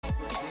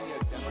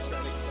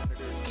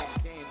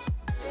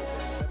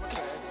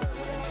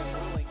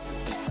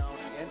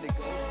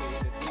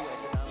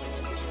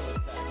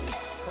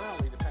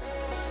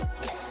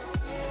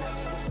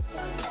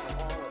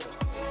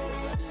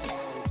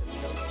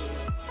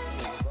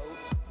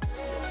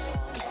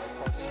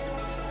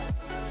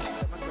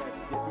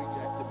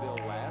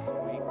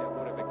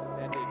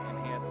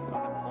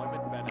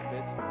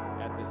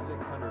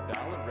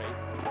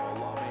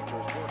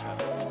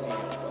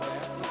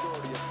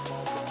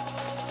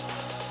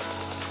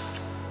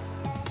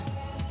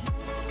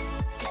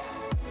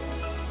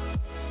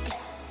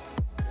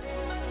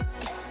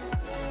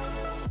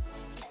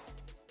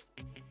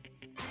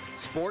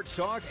sports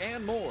talk,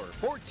 and more.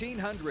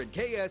 1400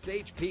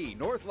 KSHP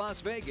North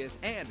Las Vegas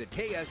and at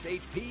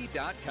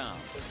KSHP.com.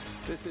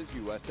 This is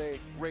USA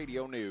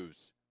Radio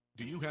News.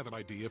 Do you have an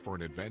idea for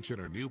an invention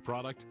or new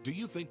product? Do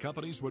you think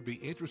companies would be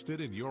interested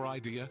in your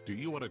idea? Do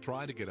you want to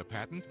try to get a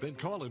patent? Then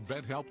call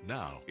InventHelp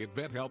now.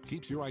 InventHelp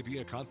keeps your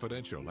idea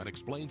confidential and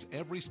explains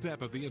every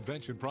step of the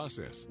invention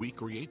process. We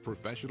create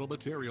professional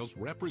materials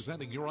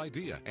representing your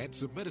idea and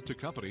submit it to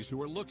companies who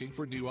are looking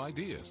for new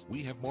ideas.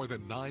 We have more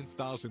than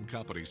 9,000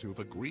 companies who have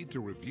agreed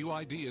to review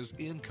ideas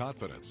in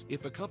confidence.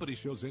 If a company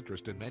shows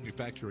interest in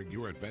manufacturing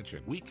your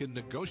invention, we can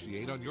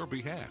negotiate on your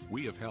behalf.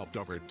 We have helped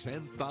over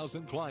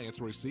 10,000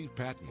 clients receive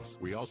patents.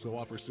 We also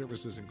offer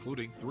services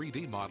including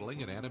 3D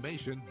modeling and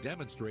animation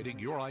demonstrating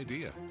your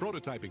idea,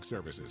 prototyping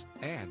services,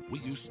 and we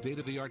use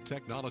state-of-the-art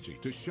technology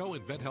to show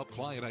InventHelp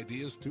client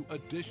ideas to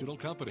additional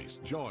companies.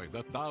 Join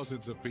the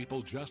thousands of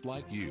people just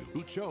like you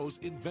who chose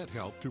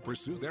InventHelp to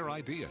pursue their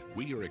idea.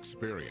 We are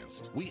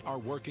experienced. We are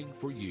working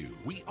for you.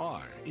 We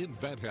are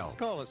InventHelp.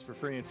 Call us for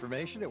free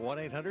information at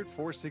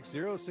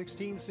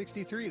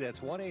 1-800-460-1663.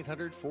 That's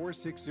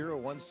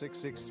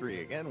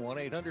 1-800-460-1663. Again,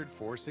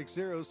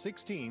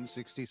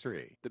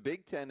 1-800-460-1663. The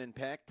Big Ten and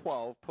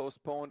Pac-12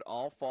 postponed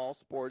all fall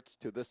sports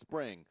to the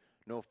spring.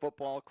 No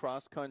football,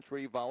 cross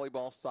country,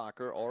 volleyball,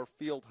 soccer, or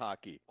field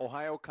hockey.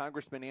 Ohio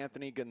Congressman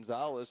Anthony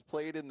Gonzalez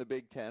played in the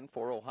Big Ten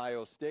for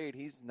Ohio State.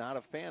 He's not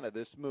a fan of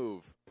this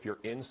move. If you're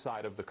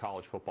inside of the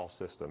college football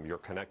system, you're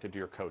connected to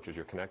your coaches,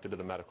 you're connected to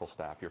the medical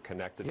staff, you're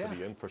connected to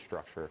the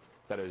infrastructure.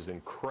 That is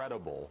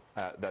incredible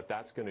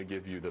that's going to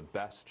give you the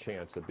best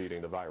chance of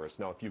beating the virus.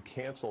 Now, if you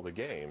cancel the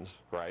games,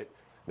 right,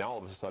 now all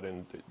of a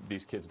sudden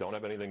these kids don't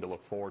have anything to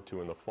look forward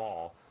to in the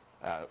fall.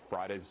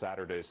 Fridays,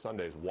 Saturdays,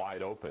 Sundays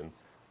wide open.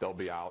 They'll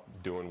be out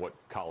doing what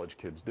college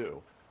kids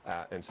do.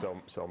 And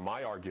so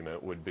my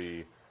argument would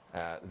be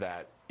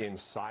that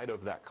inside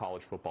of that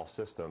college football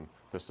system,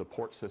 the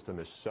support system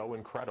is so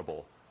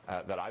incredible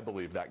that I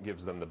believe that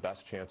gives them the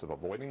best chance of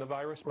avoiding the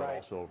virus, but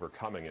also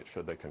overcoming it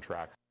should they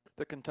contract.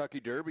 The Kentucky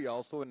Derby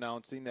also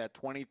announcing that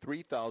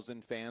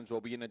 23,000 fans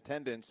will be in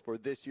attendance for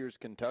this year's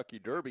Kentucky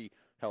Derby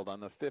held on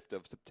the 5th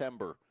of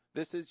September.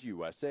 This is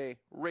USA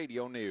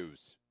Radio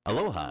News.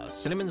 Aloha,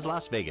 Cinnamon's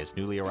Las Vegas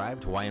newly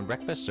arrived Hawaiian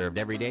breakfast served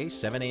every day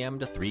 7 a.m.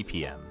 to 3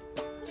 p.m.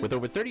 With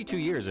over 32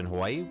 years in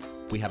Hawaii,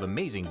 we have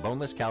amazing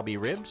boneless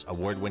Kalbi ribs,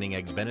 award-winning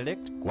Eggs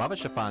Benedict, guava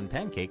chiffon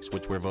pancakes,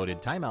 which were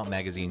voted Time Out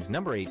Magazine's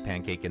number 8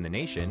 pancake in the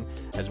nation,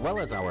 as well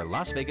as our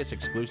Las Vegas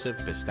exclusive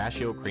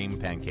pistachio cream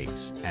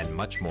pancakes, and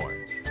much more.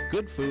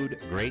 Good food,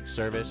 great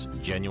service,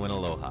 genuine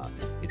aloha.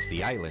 It's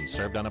the island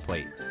served on a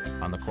plate,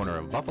 on the corner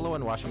of Buffalo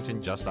and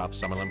Washington, just off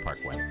Summerlin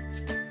Parkway.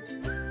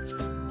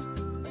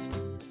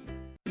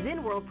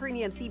 Zen World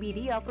Premium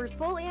CBD offers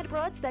full and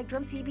broad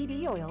spectrum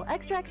CBD oil,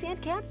 extracts, and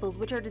capsules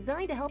which are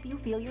designed to help you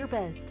feel your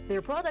best.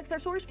 Their products are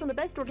sourced from the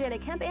best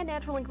organic hemp and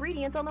natural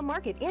ingredients on the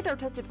market and are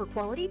tested for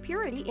quality,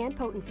 purity, and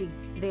potency.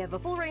 They have a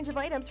full range of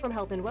items from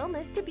health and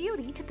wellness to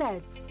beauty to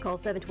pets. Call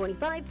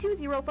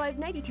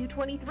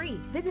 725-205-9223.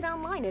 Visit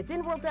online at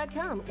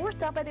zenworld.com or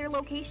stop by their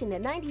location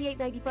at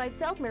 9895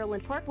 South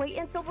Maryland Parkway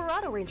and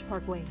Silverado Ranch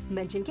Parkway.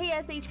 Mention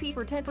KSHP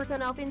for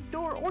 10% off in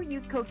store or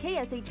use code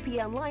KSHP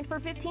online for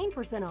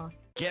 15% off.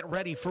 Get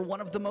ready for one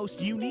of the most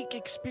unique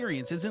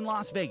experiences in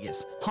Las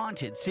Vegas.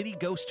 Haunted City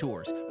Ghost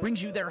Tours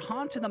brings you their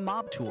Haunt and the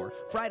Mob Tour,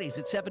 Fridays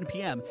at 7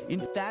 p.m. in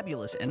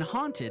fabulous and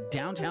haunted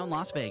downtown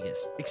Las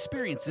Vegas.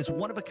 Experience this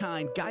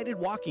one-of-a-kind guided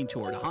walking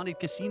tour to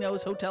haunted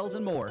casinos, hotels,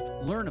 and more.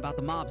 Learn about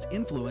the mob's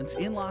influence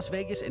in Las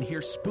Vegas and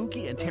hear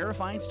spooky and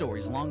terrifying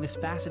stories along this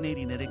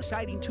fascinating and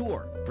exciting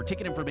tour. For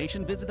ticket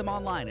information, visit them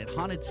online at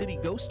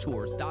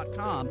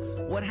hauntedcityghosttours.com.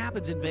 What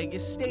happens in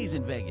Vegas stays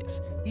in Vegas,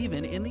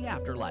 even in the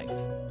afterlife.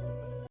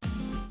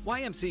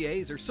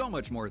 YMCAs are so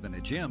much more than a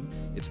gym.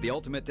 It's the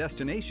ultimate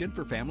destination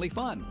for family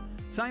fun.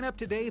 Sign up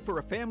today for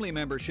a family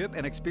membership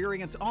and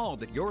experience all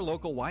that your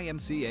local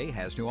YMCA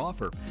has to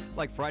offer,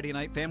 like Friday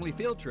night family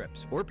field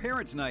trips or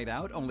parents' night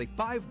out, only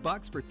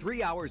 $5 for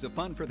 3 hours of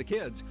fun for the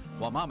kids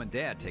while mom and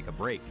dad take a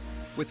break.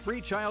 With free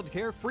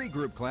childcare, free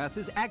group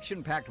classes,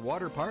 action-packed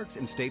water parks,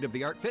 and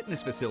state-of-the-art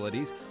fitness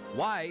facilities,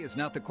 why is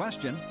not the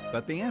question,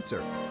 but the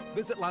answer.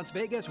 Visit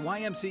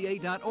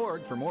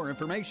LasVegasYMCA.org for more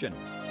information.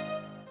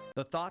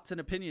 The thoughts and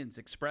opinions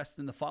expressed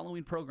in the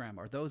following program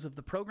are those of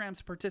the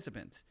program's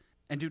participants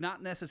and do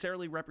not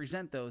necessarily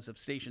represent those of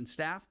station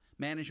staff,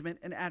 management,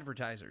 and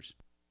advertisers.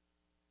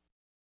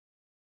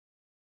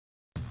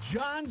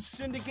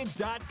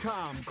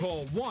 JohnSyndicate.com.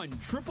 Call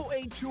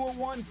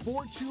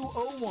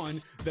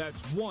 1-888-201-4201.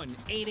 That's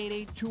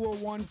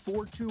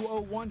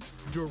 1-888-201-4201.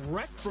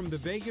 Direct from the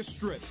Vegas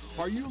Strip.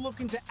 Are you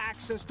looking to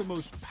access the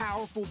most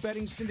powerful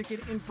betting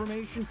syndicate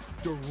information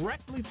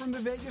directly from the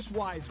Vegas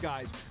Wise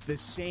Guys? The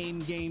same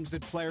games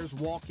that players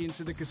walk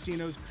into the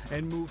casinos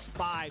and move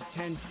 5,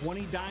 10,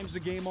 20 dimes a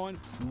game on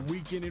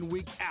week in and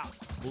week out.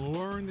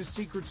 Learn the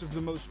secrets of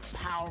the most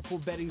powerful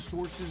betting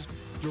sources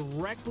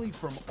directly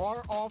from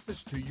our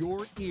office to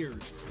your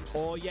ears.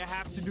 All you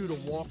have to do to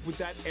walk with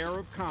that air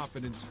of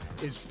confidence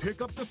is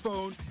pick up the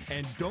phone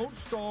and don't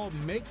stall.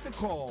 Make the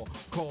call.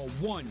 Call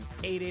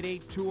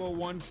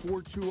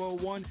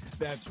 1-888-201-4201.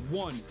 That's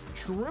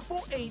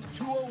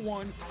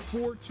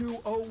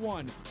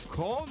 1-888-201-4201.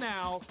 Call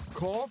now.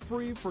 Call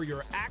free for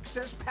your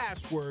access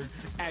password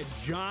at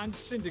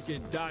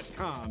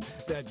johnsyndicate.com.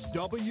 That's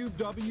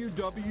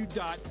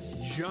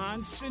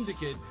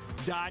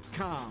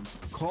www.johnsyndicate.com.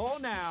 Call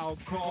now.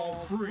 Call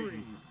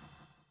free.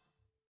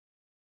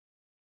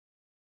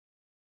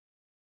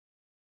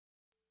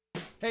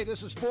 Hey,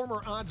 this is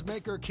former odds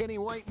maker Kenny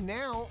White,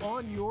 now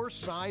on your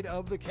side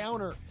of the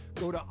counter.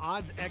 Go to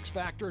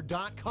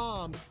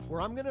oddsxfactor.com, where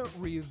I'm going to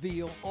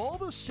reveal all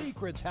the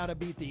secrets how to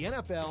beat the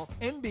NFL,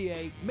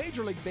 NBA,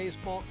 Major League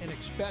Baseball, and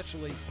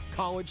especially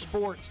college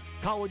sports.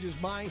 College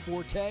is my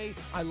forte.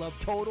 I love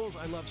totals,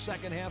 I love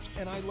second halves,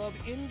 and I love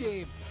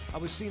in-game. I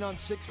was seen on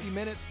 60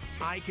 Minutes.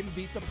 I can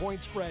beat the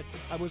point spread.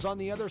 I was on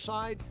the other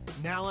side.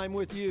 Now I'm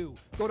with you.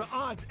 Go to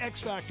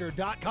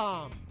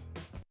oddsxfactor.com.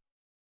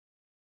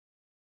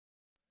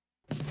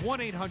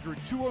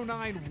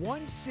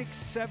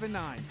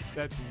 1-800-209-1679.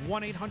 That's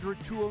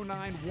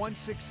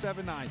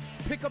 1-800-209-1679.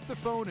 Pick up the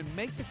phone and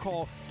make the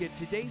call. Get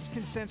today's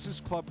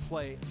Consensus Club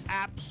play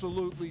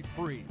absolutely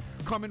free.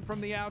 Coming from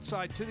the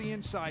outside to the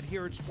inside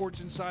here at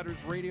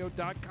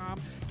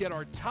SportsInsidersRadio.com. Get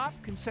our top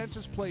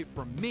consensus play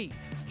from me,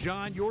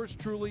 John, yours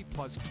truly,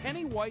 plus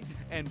Kenny White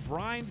and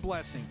Brian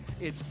Blessing.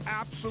 It's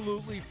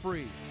absolutely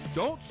free.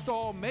 Don't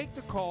stall. Make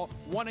the call.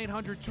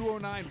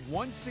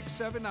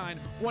 1-800-209-1679.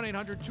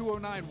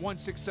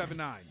 1-800-209-1679.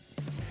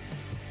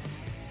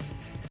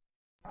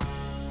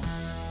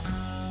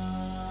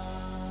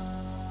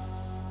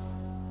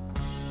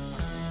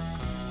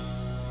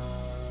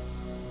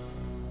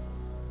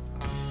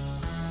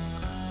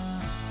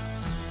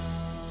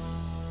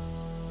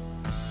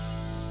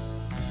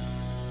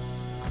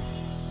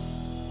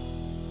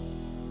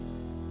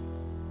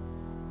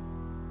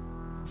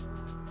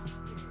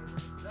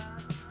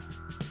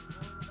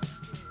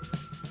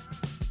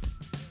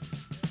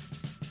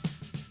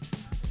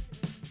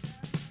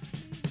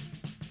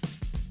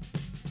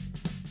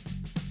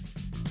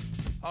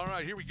 All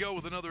right, here we go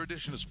with another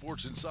edition of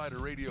Sports Insider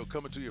Radio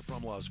coming to you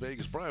from Las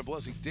Vegas. Brian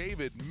Blessing,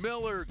 David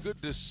Miller,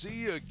 good to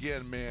see you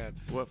again, man.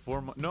 What,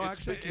 4 months? No,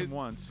 actually, I came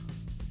once.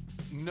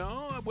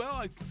 No, well,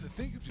 I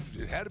think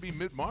it had to be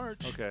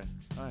mid-March. Okay.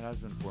 Oh, it has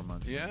been 4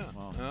 months. Yeah.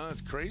 Wow.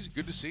 It's crazy.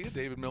 Good to see you.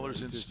 David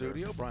Miller's in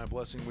studio. Sir. Brian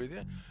Blessing with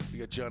you. We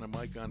got John and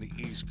Mike on the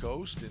East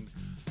Coast. And,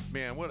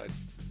 man,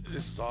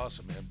 this is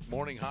awesome, man.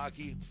 Morning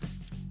hockey.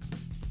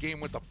 Game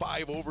went to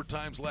 5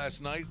 overtimes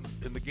last night.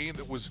 And the game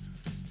that was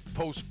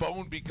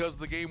postponed because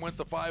the game went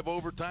to 5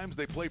 overtimes.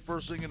 They play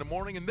first thing in the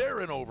morning, and they're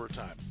in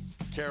overtime.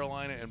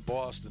 Carolina and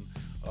Boston.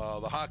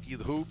 The hockey,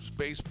 the hoops,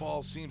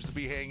 baseball seems to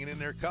be hanging in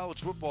there. College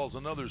football is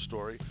another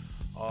story.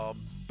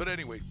 But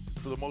anyway,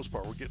 for the most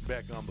part, we're getting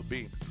back on the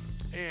beam.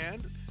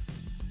 And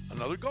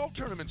another golf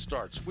tournament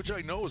starts, which I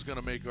know is going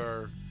to make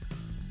our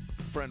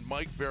friend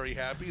Mike very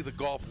happy, the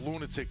golf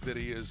lunatic that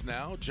he is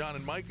now. John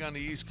and Mike on the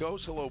East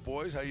Coast. Hello,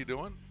 boys. How you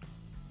doing?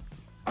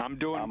 I'm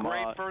doing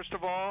great. First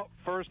of all,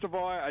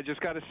 I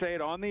just got to say it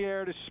on the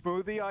air to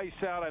smooth the ice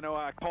out. I know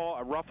I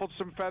ruffled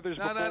some feathers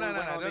before we went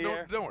on the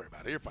air. Don't worry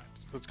about it. You're fine.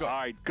 Let's go. All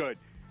right, good.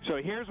 So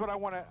here's what I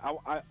want to.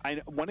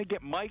 I want to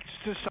get Mike's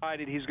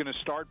decided. He's going to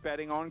start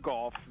betting on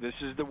golf. This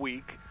is the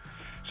week,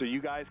 so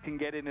you guys can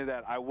get into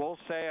that. I will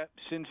say,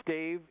 since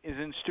Dave is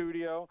in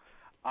studio,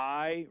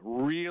 I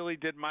really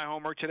did my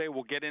homework today.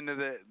 We'll get into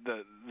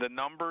the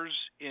numbers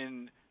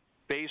in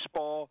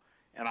baseball,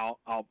 and I'll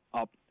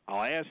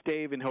ask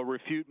Dave, and he'll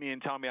refute me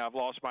and tell me I've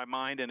lost my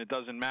mind, and it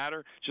doesn't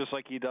matter, just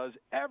like he does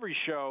every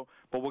show.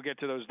 But we'll get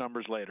to those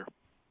numbers later.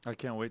 I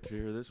can't wait to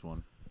hear this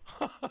one.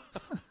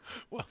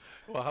 well,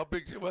 how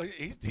big? Well,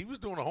 he was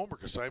doing a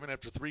homework assignment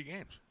after 3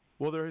 games.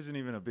 Well, there isn't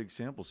even a big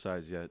sample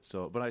size yet,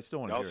 but I still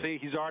want to hear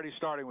it. He's already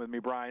starting with me,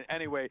 Brian.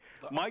 Anyway,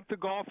 Mike, the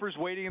golfer's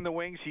waiting in the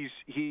wings.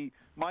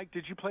 Mike,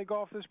 did you play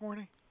golf this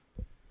morning?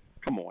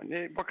 Come on,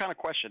 what kind of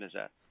question is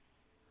that?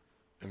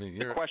 I mean,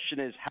 the question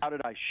is, how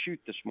did I shoot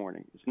this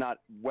morning? It's not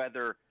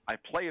whether I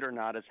played or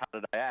not. It's how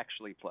did I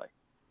actually play?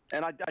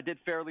 And I did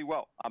fairly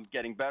well. I'm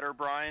getting better,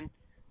 Brian.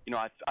 You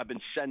know, I've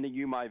been sending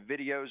you my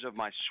videos of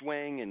my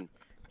swing and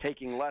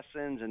taking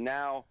lessons. And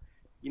now,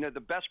 you know,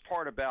 the best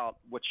part about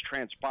what's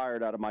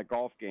transpired out of my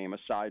golf game,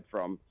 aside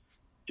from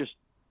just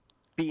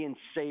being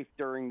safe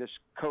during this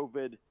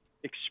COVID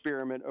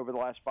experiment over the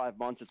last 5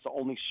 months, it's the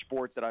only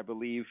sport that I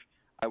believe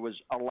I was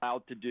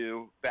allowed to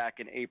do back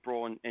in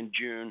April and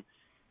June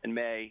and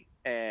May,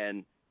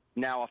 and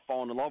now I've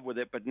fallen in love with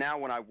it. But now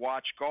when I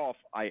watch golf,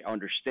 I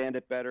understand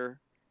it better.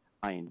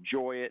 I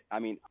enjoy it. I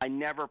mean,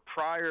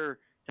 prior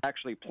to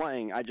actually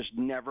playing, I just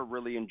never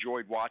really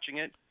enjoyed watching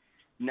it.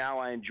 Now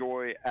I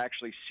enjoy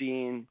actually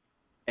seeing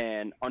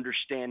and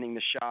understanding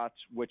the shots,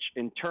 which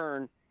in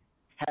turn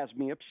has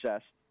me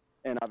obsessed.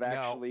 And I've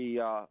actually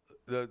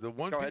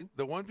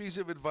the one piece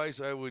of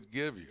advice I would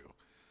give you,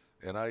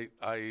 and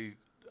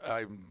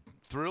I'm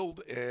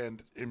thrilled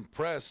and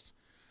impressed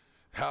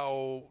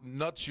how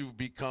nuts you've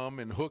become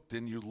and hooked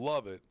and you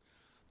love it.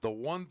 The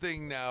one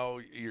thing now,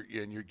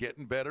 you're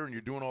getting better and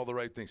you're doing all the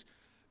right things,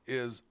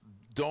 is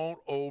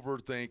don't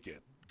overthink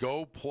it.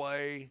 Go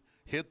play,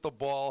 hit the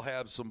ball,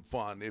 have some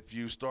fun. If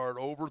you start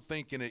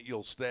overthinking it,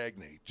 you'll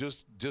stagnate.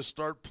 Just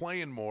start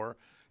playing more,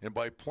 and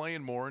by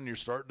playing more and you're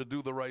starting to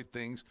do the right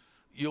things,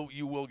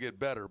 you will get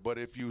better. But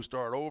if you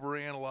start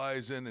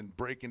overanalyzing and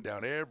breaking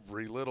down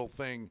every little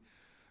thing,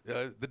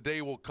 the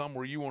day will come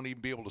where you won't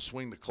even be able to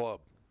swing the club.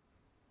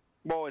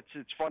 Well,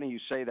 it's funny you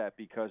say that,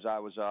 because I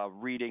was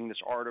reading this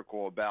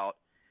article about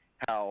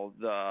how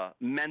the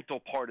mental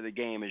part of the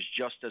game is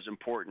just as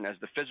important as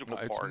the physical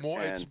it's part. More.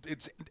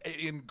 It's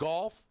in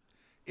golf,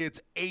 it's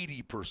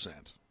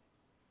 80%.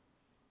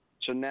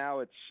 So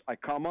now I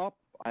come up,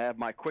 I have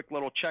my quick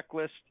little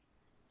checklist.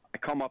 I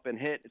come up and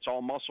hit. It's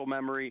all muscle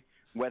memory.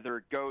 Whether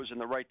it goes in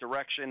the right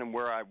direction and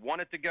where I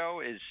want it to go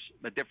is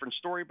a different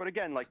story. But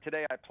again, like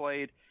today I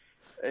played,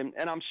 and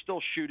I'm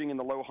still shooting in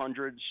the low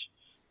hundreds.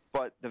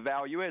 But the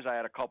value is I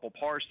had a couple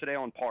pars today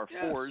on par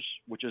fours,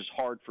 which is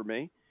hard for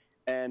me.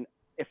 And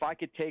if I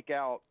could take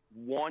out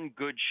one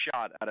good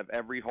shot out of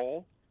every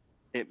hole,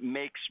 it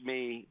makes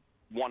me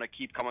want to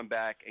keep coming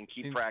back and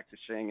keep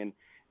practicing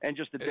and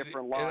just the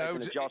different lies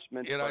and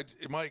adjustments.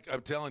 Mike,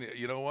 I'm telling you,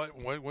 you know what?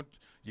 When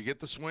you get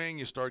the swing,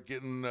 you start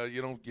getting,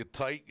 you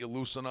tight, you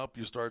loosen up,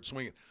 you start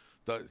swinging.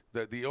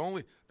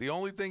 The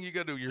only thing you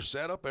got to do, your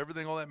setup,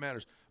 everything, all that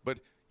matters. But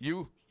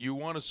you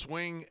want to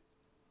swing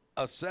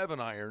a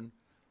 7-iron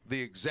the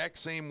exact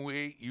same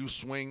way you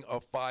swing a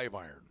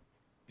 5-iron,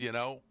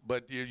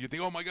 But you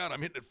think, oh my God,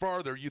 I'm hitting it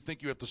farther. You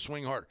think you have to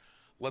swing hard.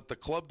 Let the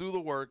club do the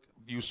work.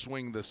 You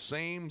swing the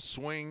same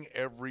swing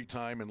every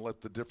time, and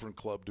let the different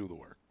club do the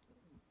work.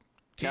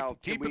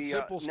 Keep it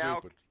simple,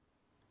 stupid.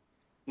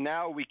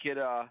 Now we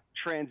could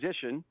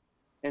transition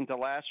into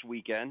last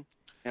weekend,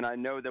 and I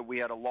know that we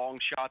had a long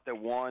shot that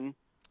won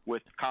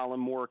with Colin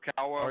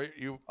Morikawa. Right,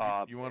 you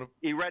want to?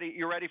 You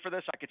ready for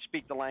this? I could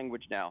speak the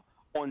language now.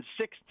 On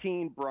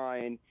 16,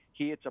 Brian,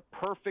 he hits a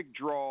perfect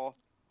draw,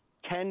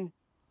 10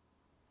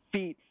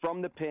 feet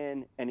from the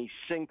pin, and he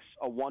sinks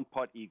a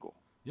one-putt eagle.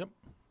 Yep.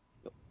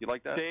 You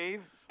like that?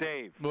 Dave,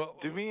 well,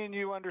 do me and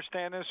you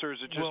understand this, or is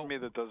it just me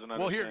that doesn't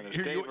understand this?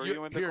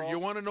 Here, you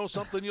want to know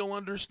something you'll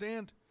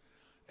understand?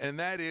 And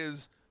that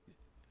is,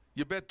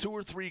 you bet 2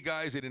 or 3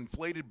 guys at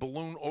inflated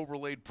balloon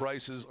overlaid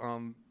prices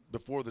on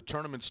before the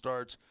tournament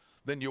starts.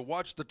 Then you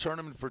watch the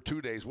tournament for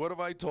 2 days. What have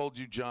I told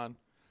you, John?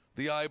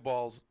 The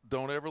eyeballs.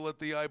 Don't ever let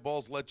the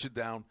eyeballs let you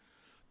down.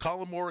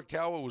 Colin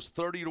Morikawa was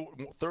 30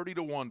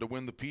 to 1 to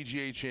win the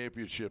PGA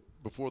Championship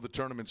before the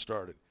tournament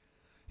started.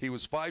 He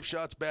was 5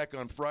 shots back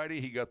on Friday.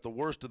 He got the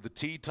worst of the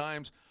tee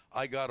times.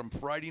 I got him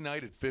Friday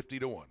night at 50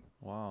 to 1.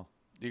 Wow.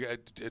 You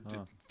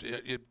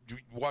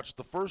watch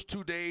the first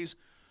 2 days,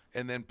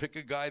 and then pick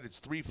a guy that's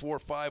 3, 4,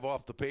 5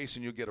 off the pace,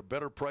 and you'll get a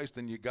better price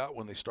than you got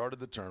when they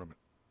started the tournament.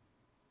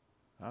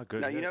 Oh,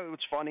 good. Now, you know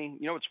what's funny?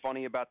 You know what's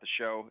funny about the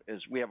show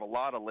is we have a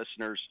lot of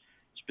listeners,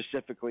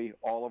 specifically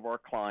all of our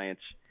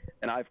clients,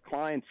 and I have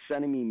clients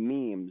sending me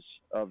memes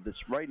of this.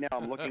 Right now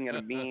I'm looking at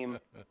a meme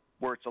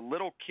where it's a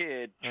little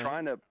kid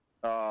trying to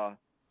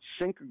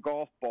sink a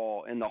golf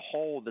ball in the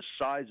hole the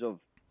size of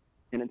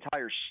an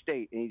entire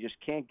state, and he just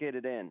can't get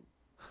it in.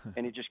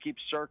 And he just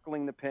keeps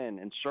circling the pin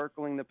and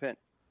circling the pin.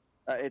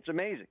 It's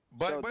amazing.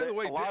 By the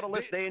way, a lot of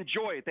listeners, they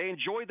enjoy it. They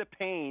enjoy the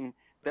pain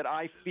that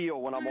I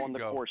feel when I'm on the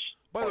course.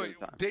 By the way,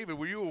 David,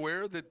 were you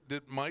aware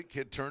that Mike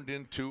had turned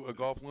into a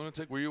golf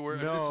lunatic? Were you aware?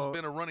 No. This has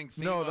been a running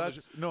theme. No,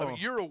 I mean,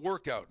 you're a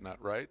work-out nut,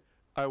 right?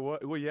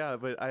 Well, yeah,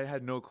 but I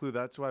had no clue.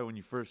 That's why when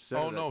you first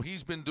said it. No,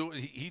 he's been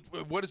doing.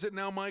 What is it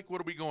now, Mike?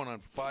 What are we going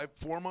on?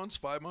 4 months?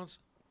 5 months?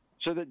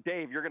 So that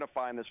Dave, you're going to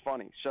find this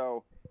funny.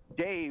 So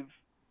Dave,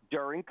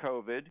 during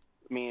COVID,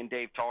 me and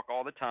Dave talk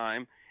all the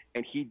time,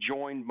 and he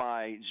joined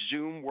my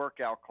Zoom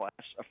workout class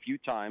a few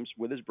times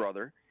with his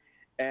brother.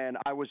 And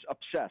I was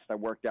obsessed. I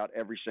worked out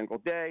every single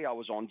day. I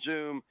was on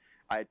Zoom.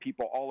 I had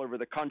people all over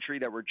the country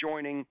that were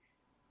joining.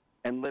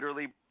 And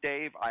literally,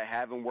 Dave, I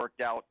haven't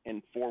worked out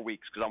in 4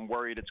 weeks because I'm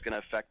worried it's going to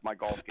affect my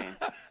golf game.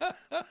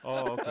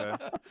 Oh, okay.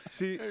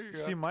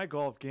 See, my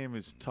golf game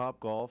is Top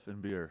Golf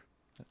and beer.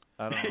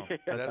 I don't know.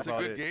 That's a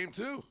good game,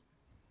 too.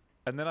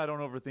 And then I don't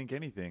overthink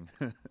anything.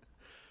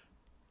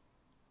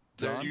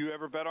 Do you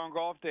ever bet on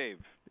golf, Dave?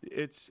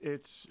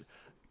 It's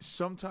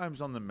sometimes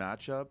on the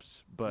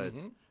matchups, but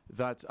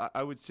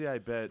I would say I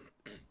bet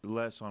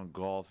less on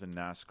golf and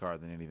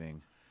NASCAR than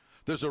anything.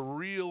 There's a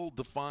real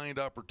defined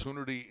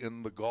opportunity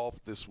in the golf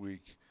this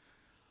week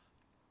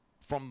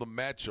from the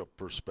matchup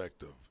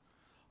perspective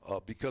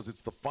because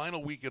it's the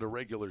final week of the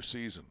regular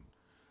season,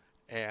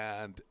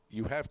 and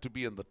you have to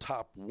be in the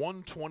top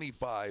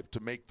 125 to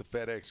make the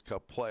FedEx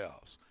Cup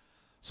playoffs.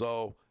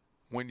 So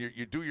when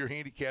you do your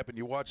handicap and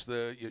you watch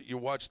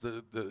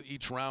the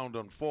each round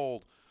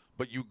unfold,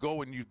 but you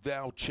go and you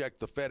now check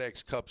the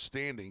FedEx Cup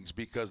standings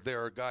because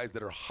there are guys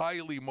that are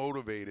highly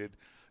motivated.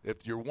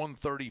 If you're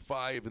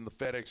 135 in the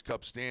FedEx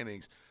Cup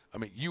standings, I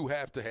mean, you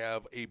have to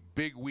have a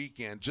big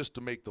weekend just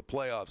to make the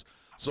playoffs.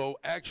 So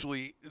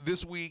actually,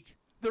 this week,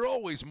 they're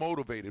always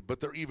motivated, but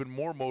they're even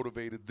more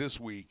motivated this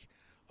week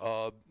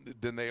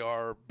than they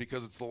are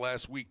because it's the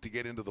last week to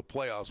get into the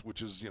playoffs,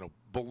 which is,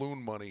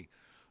 balloon money.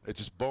 It's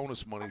just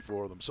bonus money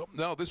for them. So,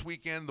 no, this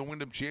weekend, the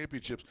Wyndham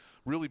Championships,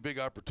 really big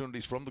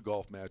opportunities from the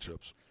golf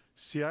matchups.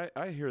 See,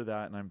 I hear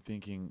that, and I'm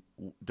thinking,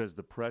 does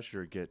the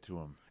pressure get to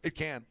them? It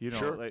can,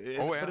 sure.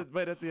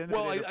 But at the end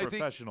of the day, they're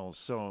professionals.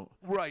 So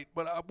right,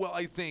 but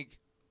I think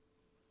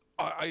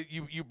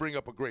you bring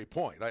up a great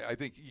point. I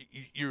think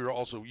you're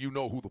also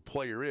who the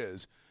player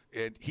is,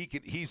 and he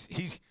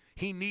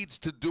needs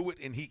to do it,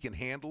 and he can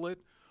handle it.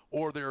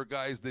 Or there are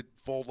guys that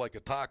fold like a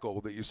taco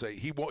that you say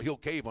he'll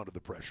cave under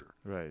the pressure.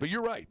 Right. But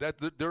you're right.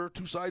 There are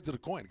two sides of the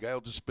coin. A guy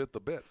will just spit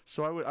the bit.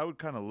 So I would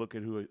kind of look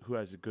at who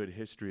has a good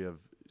history of.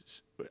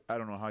 I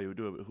don't know how you would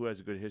do it, but who has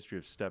a good history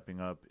of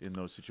stepping up in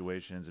those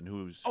situations and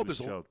who's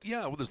choked?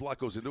 There's a lot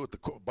goes into it.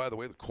 By the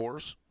way, the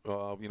course,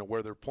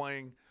 where they're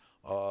playing,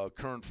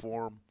 current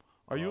form.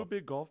 Are you a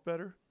big golf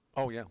bettor?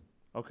 Oh yeah.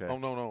 Okay. Oh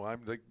no,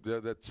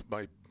 that's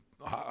my.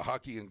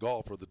 Hockey and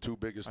golf are the two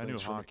biggest things. I knew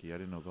for hockey. Me. I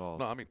didn't know golf.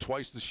 No,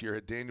 twice this year.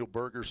 Had Daniel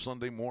Berger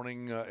Sunday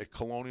morning at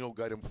Colonial.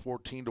 Got him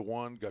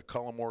 14-1. Got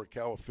Colin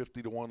Morikawa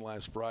 50-1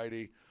 last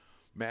Friday.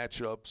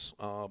 Matchups,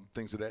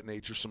 things of that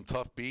nature. Some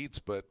tough beats,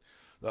 but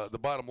the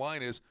bottom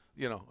line is,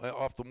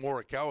 off the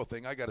Morikawa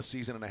thing, I got a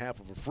season and a half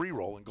of a free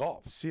roll in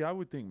golf. See, I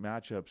would think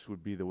matchups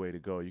would be the way to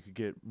go. You could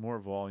get more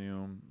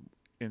volume.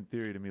 In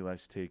theory, to me,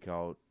 less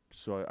takeout.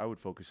 So I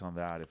would focus on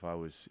that if I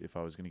was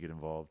going to get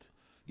involved.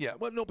 Yeah,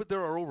 well, no, but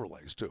there are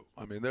overlays too.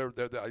 I think there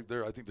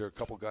are a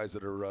couple guys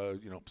that are,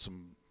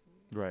 some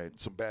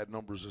bad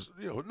numbers.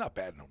 Not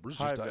bad numbers.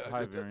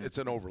 It's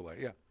an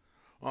overlay. Yeah.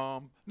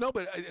 No,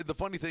 but the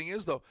funny thing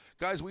is, though,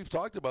 guys, we've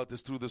talked about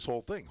this through this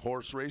whole thing: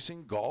 horse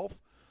racing, golf.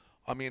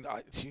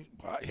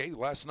 Hey,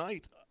 last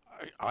night,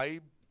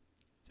 I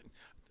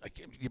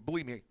can't. You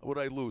believe me? What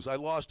did I lose? I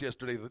lost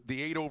yesterday.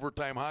 The 8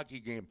 overtime hockey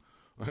game.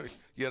 I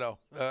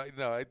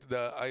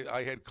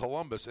had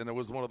Columbus, and it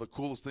was one of the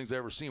coolest things I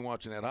ever seen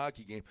watching that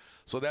hockey game.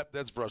 So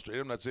that's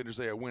frustrating. I'm not saying to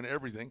say I win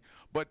everything,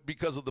 but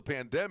because of the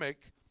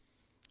pandemic,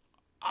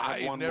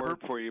 I one never.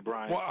 Word for you,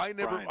 Brian. Well, I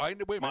never. Brian.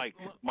 Wait,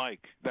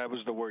 Mike. That was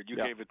the word you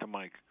gave it to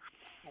Mike.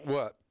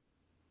 What?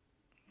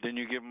 Didn't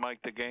you give Mike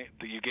the game?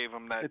 You gave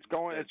him that. It's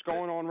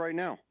going on right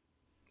now.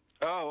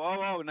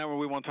 Oh! Never.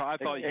 We won't talk.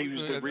 I thought he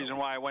was the reason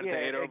why I went to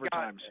 8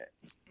 overtimes.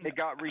 It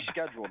got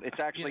rescheduled. It's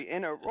actually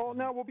in a. Well,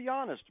 no, we'll be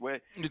honest. We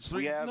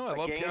have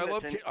a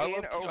game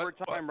in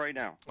overtime right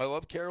now. I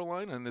love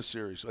Carolina in this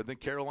series. I think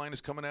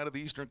Carolina's coming out of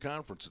the Eastern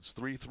Conference. It's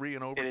 3-3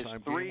 in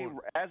overtime. It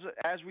is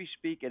as we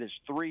speak. It is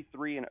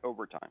 3-3 in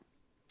overtime.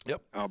 Yep.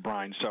 Oh,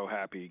 Brian's so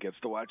happy he gets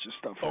to watch this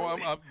stuff.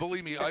 Oh,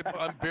 believe me,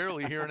 I'm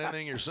barely hearing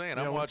anything you're saying.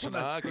 I'm watching the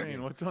hockey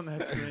game. What's on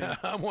that screen?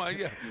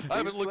 I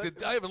haven't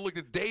looked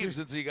at Dave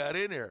since he got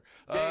in here.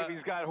 Dave,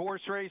 he's got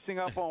horse racing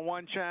up on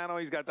one channel.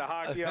 He's got the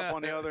hockey up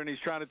on the other, and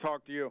he's trying to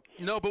talk to you.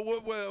 No, but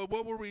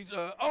what were we?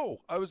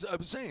 I was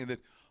saying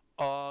that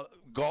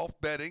golf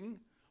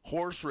betting,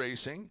 horse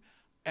racing.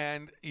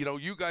 And,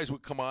 you guys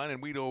would come on, and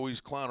we'd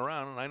always clown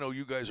around. And I know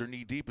you guys are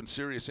knee-deep and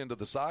serious into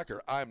the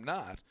soccer. I'm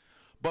not.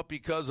 But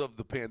because of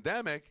the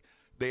pandemic,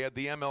 they had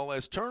the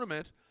MLS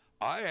tournament.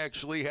 I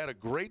actually had a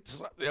great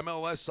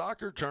MLS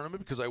soccer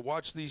tournament because I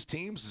watched these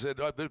teams.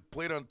 Said they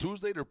played on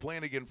Tuesday. They're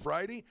playing again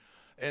Friday.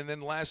 And then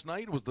last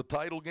night was the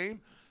title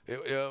game,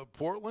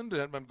 Portland.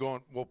 And I'm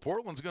going, well,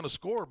 Portland's going to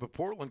score, but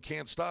Portland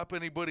can't stop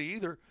anybody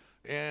either.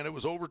 And it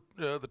was over.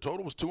 The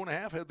total was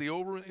 2.5. Had the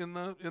over in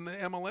the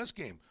MLS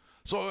game.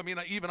 So,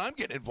 even I'm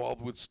getting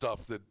involved with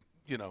stuff that,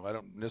 I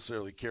don't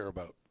necessarily care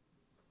about.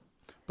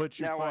 But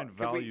you find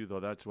value, though.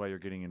 That's why you're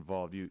getting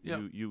involved.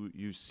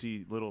 You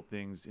see little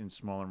things in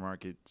smaller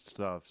market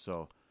stuff,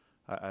 so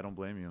I don't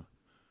blame you.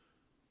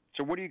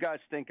 So what do you guys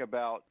think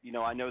about,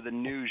 I know the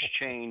news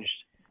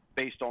changed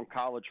based on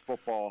college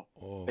football,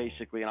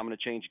 basically, and I'm going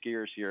to change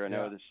gears here. I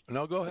know this.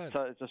 No, go ahead.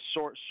 It's a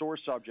sore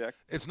subject.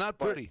 It's not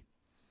pretty.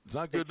 It's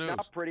not good news. It's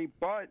not pretty,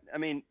 but,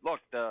 look,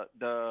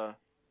 the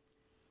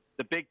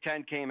Big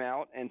Ten came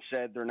out and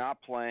said they're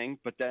not playing,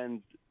 but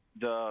then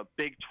the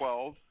Big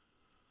 12,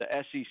 the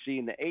SEC,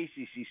 and the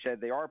ACC said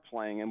they are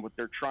playing, and what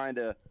they're trying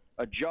to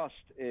adjust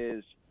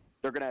is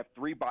they're going to have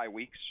 3 bye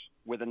weeks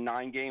with a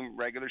 9-game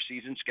regular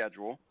season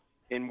schedule,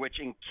 in which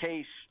in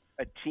case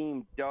a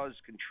team does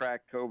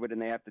contract COVID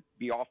and they have to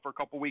be off for a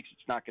couple weeks,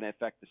 it's not going to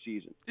affect the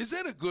season. Is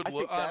that a good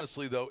look?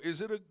 Honestly, though,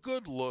 is it a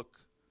good look?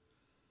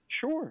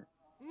 Sure.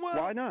 Well,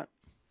 why not?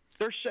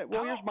 Here's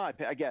my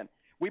opinion. Again,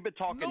 we've been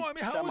talking. No,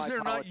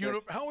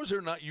 how is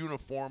there not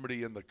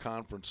uniformity in the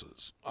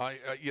conferences? I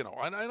there's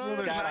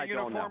not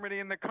uniformity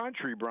in the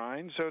country,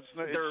 Brian. So it's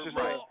just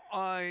well,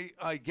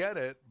 I get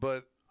it,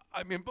 but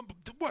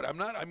what? I'm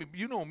not.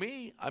 You know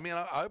me. I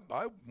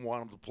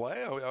want them to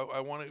play.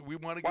 We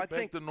want to get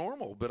back to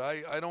normal, but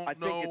I don't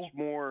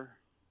know.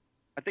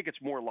 I think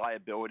it's more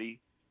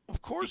liability.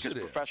 Of course it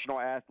is. Professional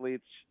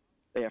athletes,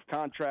 they have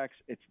contracts.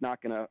 It's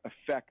not going to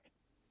affect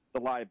the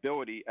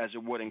liability as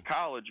it would in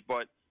college,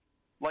 but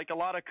like a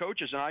lot of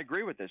coaches, and I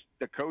agree with this,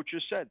 the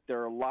coaches said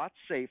they're a lot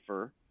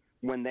safer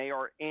when they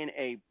are in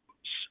a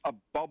a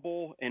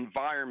bubble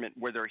environment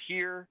where they're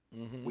here.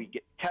 We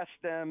test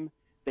them.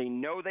 They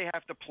know they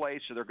have to play,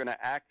 so they're going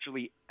to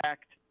actually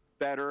act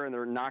better, and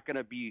they're not going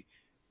to be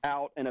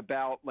out and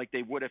about like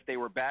they would if they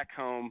were back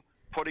home,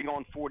 putting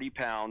on 40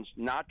 pounds,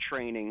 not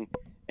training,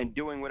 and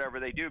doing whatever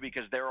they do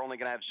because they're only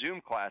going to have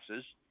Zoom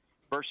classes,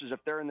 versus if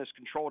they're in this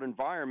controlled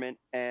environment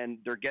and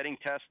they're getting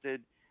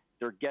tested,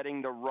 they're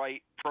getting the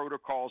right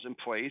protocols in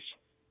place.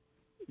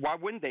 Why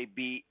wouldn't they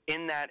be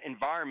in that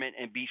environment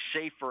and be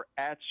safer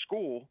at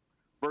school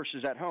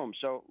versus at home?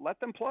 So let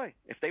them play.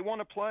 If they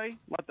want to play,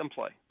 let them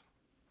play.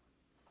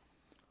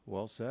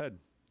 Well said.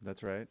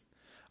 That's right.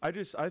 I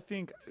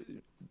think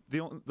the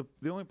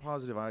only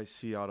positive I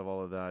see out of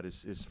all of that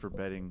is for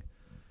betting,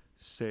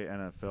 say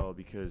NFL,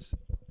 because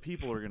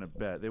people are going to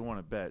bet. They want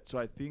to bet. So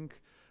I think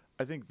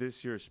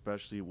this year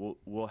especially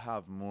we'll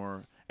have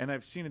more, and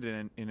I've seen it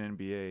in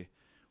NBA.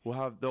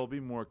 There'll be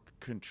more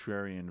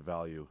contrarian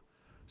value.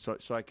 So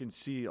I can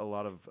see a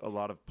lot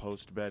of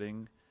post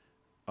betting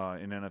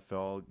in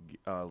NFL.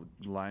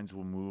 Lines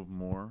will move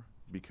more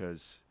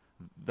because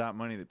that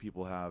money that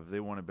people have, they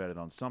want to bet it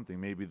on something.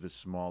 Maybe the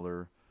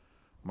smaller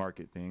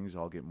market things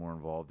I'll get more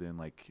involved in,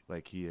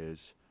 like he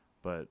is.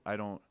 But I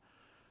don't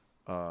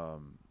know.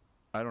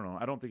 I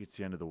don't think it's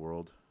the end of the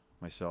world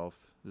myself.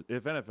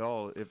 If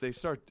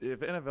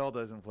NFL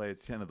doesn't play,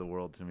 it's the end of the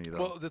world to me, though.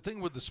 Well, the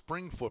thing with the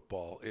spring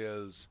football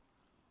is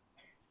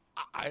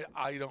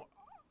I don't.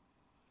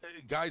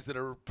 Guys that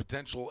are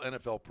potential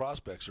NFL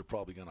prospects are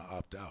probably going to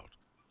opt out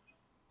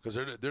because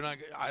they're not.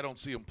 I don't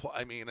see them.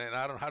 I mean, and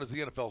I don't. How does the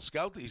NFL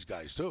scout these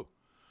guys too?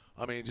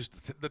 I mean,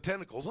 just the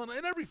tentacles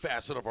in every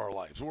facet of our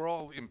lives. We're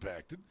all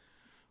impacted.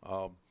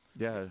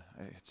 Yeah,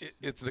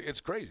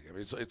 it's crazy. I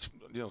mean, it's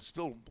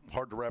still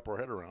hard to wrap our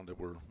head around that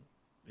we're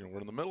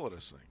in the middle of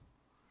this thing.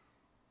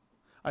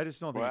 I just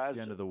don't think it's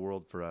the end of the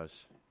world for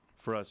us.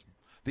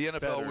 The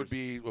NFL would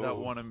be that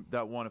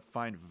want to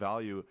find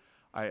value.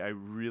 I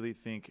really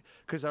think,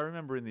 because I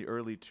remember in the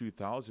early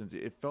 2000s,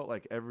 it felt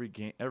like every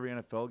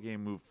NFL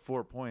game moved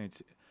 4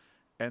 points,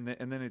 and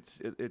then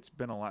it's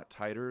been a lot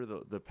tighter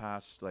the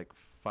past like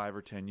 5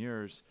 or 10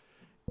 years,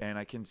 and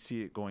I can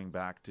see it going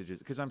back to just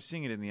because I'm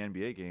seeing it in the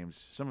NBA games.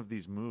 Some of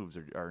these moves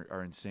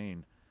are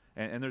insane,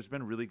 and there's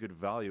been really good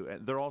value,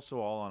 and they're also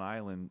all on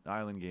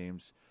island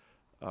games.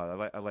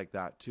 I like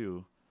that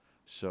too,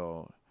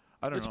 so.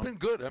 It's been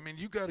good. I mean,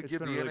 you got to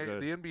give the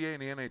really NBA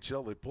and the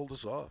NHL. They pulled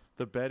us off.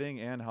 The betting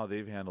and how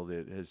they've handled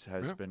it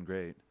has been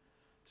great.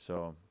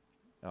 So,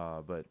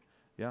 but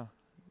yeah,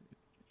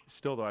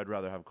 still though, I'd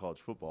rather have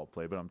college football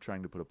play. But I'm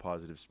trying to put a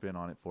positive spin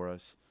on it for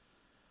us.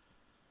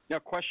 Now,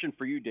 question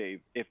for you, Dave: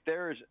 if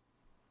there's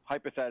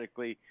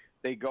hypothetically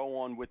they go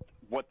on with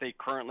what they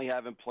currently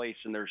have in place,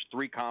 and there's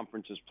 3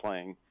 conferences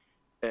playing,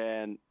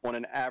 and on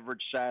an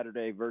average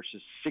Saturday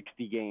versus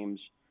 60 games.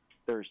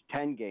 There's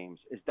 10 games.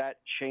 Does that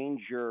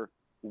change your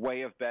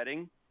way of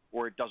betting,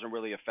 or it doesn't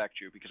really affect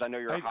you? Because I know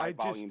you're a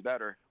high-volume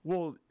bettor.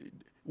 Well,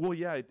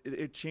 yeah,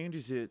 it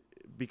changes it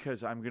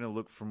because I'm going to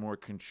look for more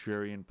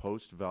contrarian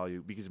post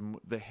value because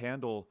the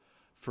handle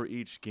for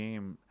each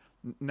game,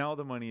 now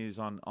the money is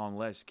on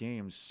less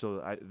games.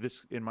 So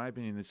in my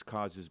opinion, this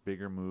causes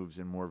bigger moves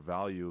and more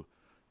value,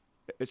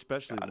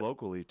 especially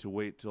locally, to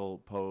wait till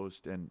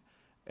post and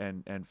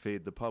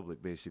fade the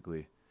public,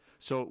 basically.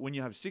 So when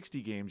you have 60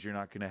 games, you're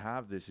not going to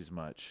have this as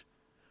much.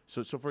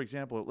 So for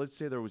example, let's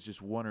say there was just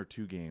 1 or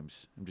 2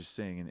 games. I'm just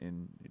saying,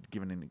 in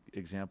giving an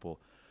example,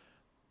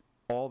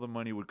 all the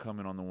money would come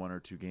in on the 1 or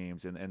 2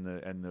 games, and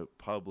the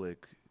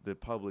public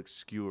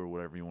skew or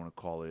whatever you want to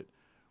call it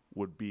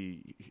would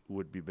be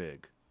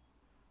big.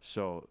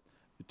 So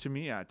to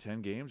me,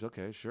 10 games,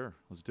 okay, sure,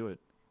 let's do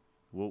it.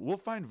 We'll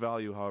find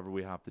value however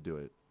we have to do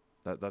it.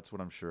 That's what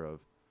I'm sure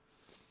of.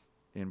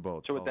 In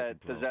both. So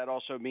does that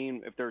also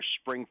mean if there's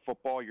spring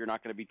football, you're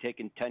not going to be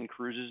taking 10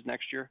 cruises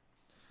next year?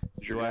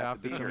 Do I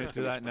have to commit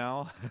to that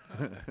now?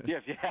 Yeah.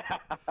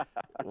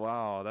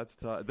 Wow, that's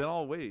tough. Then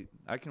I'll wait.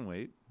 I can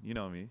wait. You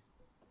know me.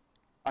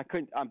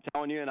 I'm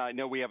telling you, and I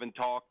know we haven't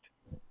talked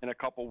in a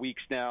couple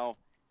weeks now,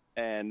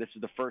 and this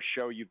is the first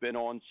show you've been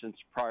on since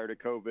prior to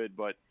COVID,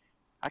 but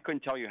I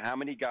couldn't tell you how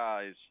many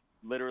guys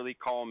literally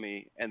call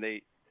me, and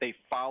they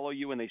follow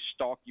you and they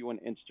stalk you on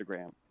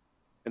Instagram,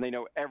 and they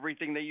know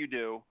everything that you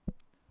do.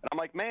 And I'm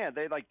like, man,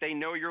 they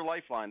know your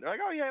lifeline. They're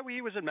like, oh yeah,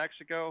 he was in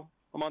Mexico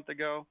a month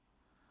ago.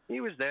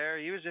 He was there.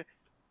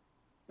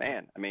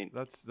 Man, I mean,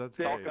 that's talk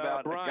great.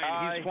 about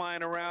Brian. He's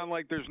flying around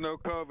like there's no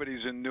COVID.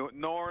 He's in New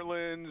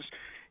Orleans.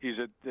 He's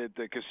at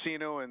the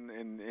casino in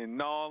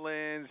New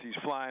Orleans. He's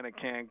flying to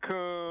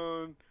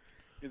Cancun.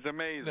 It's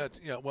amazing.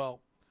 Well,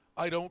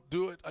 I don't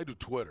do it. I do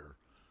Twitter.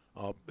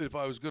 If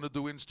I was going to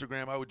do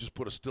Instagram, I would just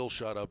put a still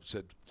shot up and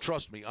said,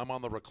 trust me, I'm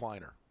on the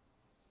recliner.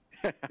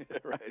 Right,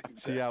 exactly.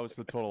 See, I was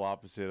the total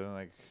opposite. I'm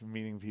like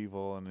meeting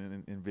people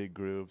and in big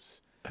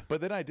groups.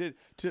 But then I did.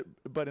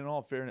 But in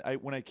all fairness,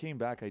 when I came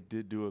back, I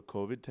did do a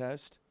COVID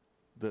test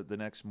the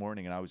next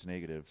morning, and I was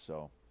negative.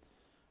 So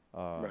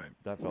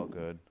that felt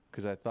good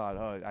because I thought,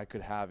 I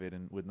could have it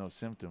with no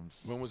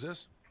symptoms. When was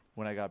this?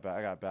 When I got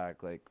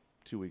back like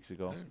 2 weeks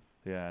ago.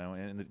 Yeah,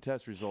 and the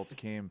test results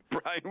came.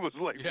 Brian was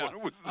like, Yeah.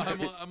 what was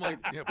I'm like,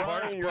 yeah,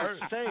 Brian, you're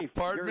safe.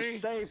 Pardon You're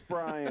me? safe,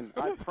 Brian.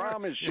 I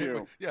promise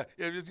you. Yeah,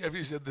 if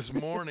you said this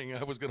morning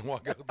I was going to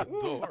walk out the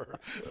door.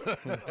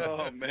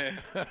 Oh, man.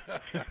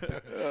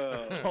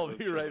 I'll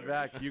be right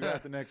back. You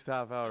got the next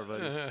half hour,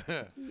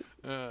 buddy.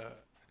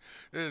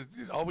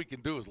 All we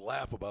can do is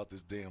laugh about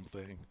this damn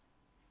thing.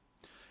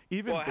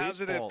 Even well, how's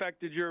it baseball-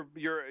 affected your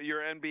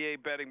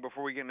NBA betting?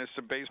 Before we get into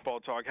some baseball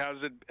talk,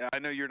 how's it? I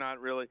know you're not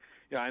really.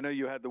 Yeah, I know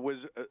you had the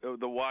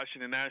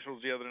Washington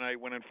Nationals the other night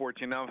winning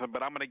 14-0,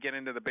 but I'm going to get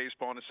into the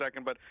baseball in a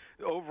second. But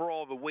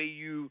overall, the way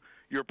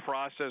your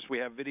process, we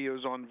have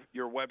videos on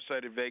your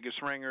website at Vegas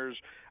Ringers.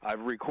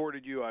 I've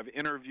recorded you. I've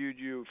interviewed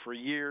you for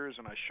years,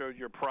 and I showed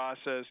your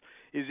process.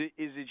 Is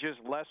it just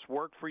less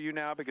work for you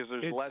now because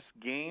there's less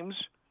games?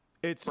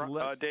 It's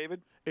less,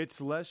 David.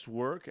 It's less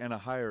work and a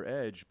higher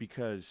edge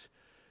because,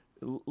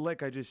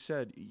 like I just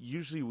said,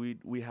 usually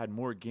we had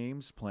more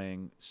games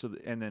playing,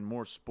 and then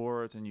more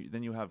sports, and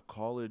then you have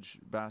college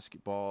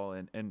basketball,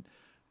 and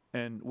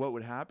what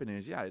would happen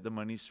is, the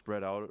money's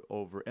spread out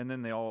over, and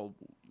then they all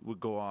would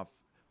go off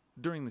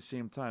during the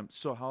same time.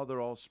 So how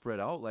they're all spread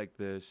out like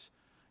this,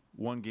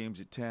 one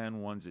game's at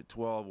 10, one's at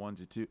 12,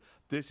 one's at 2.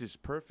 This is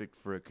perfect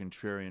for a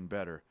contrarian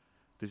bettor.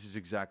 This is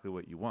exactly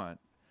what you want.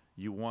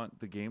 You want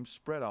the game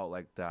spread out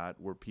like that,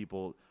 where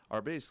people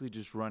are basically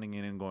just running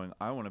in and going,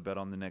 "I want to bet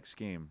on the next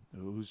game.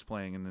 Who's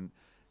playing?" And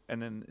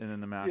then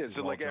the masses. Yeah,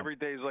 so like every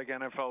day's like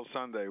NFL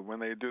Sunday when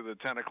they do the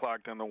 10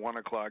 o'clock, then the 1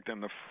 o'clock,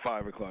 then the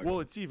 5 o'clock. Well,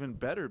 it's even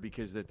better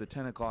because at the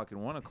 10 o'clock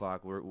and 1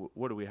 o'clock,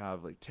 what do we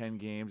have? Like 10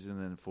 games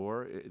and then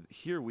 4.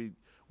 Here we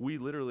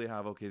literally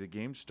have the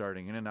game's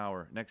starting in an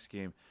hour, next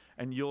game,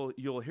 and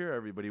you'll hear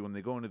everybody when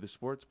they go into the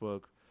sports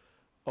book.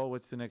 Oh,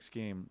 what's the next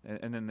game?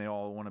 And then they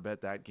all want to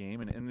bet that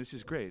game, and this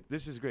is great.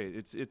 This is great.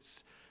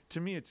 It's to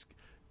me,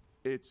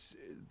 it's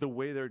the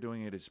way they're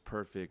doing it is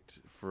perfect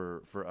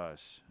for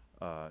us,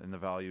 and the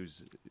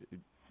values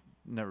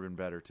never been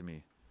better to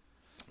me.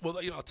 Well,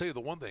 I'll tell you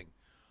the one thing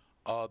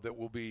that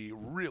will be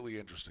really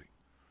interesting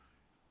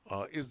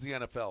is the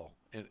NFL,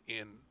 and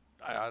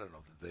I don't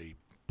know that they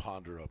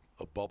ponder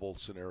a bubble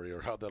scenario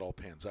or how that all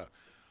pans out,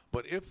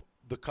 but if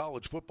the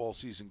college football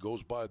season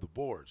goes by the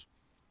boards.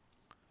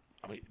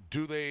 I mean,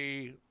 do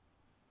they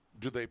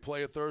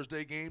play a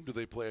Thursday game? Do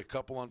they play a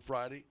couple on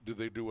Friday? Do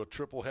they do a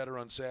triple header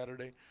on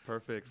Saturday?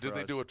 Perfect. Do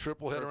they do a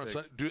triple header on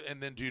Sunday? And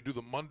then do you do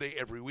the Monday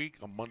every week,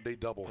 a Monday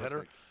double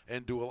header,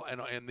 and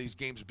and these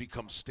games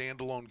become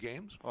standalone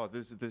games? Oh,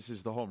 this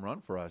is the home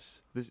run for us.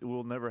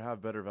 We'll never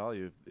have better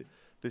value.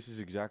 This is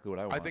exactly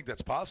what I want. I think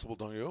that's possible,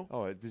 don't you?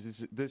 Oh, this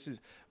is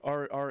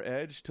our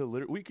edge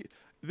to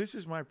this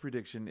is my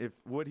prediction.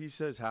 If what he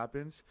says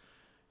happens,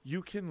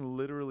 you can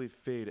literally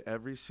fade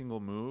every single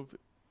move,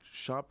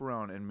 shop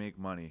around, and make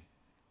money,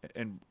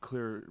 and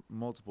clear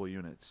multiple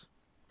units.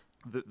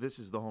 This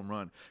is the home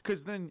run.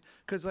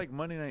 Because like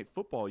Monday Night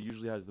Football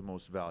usually has the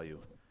most value.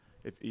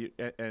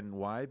 And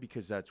why?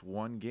 Because that's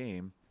one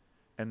game,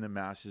 and the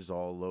masses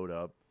all load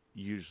up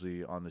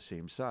usually on the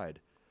same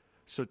side.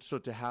 So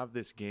to have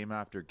this game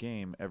after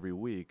game every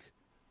week,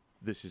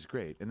 this is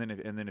great. And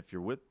then if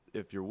you're with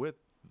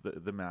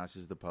the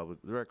masses, the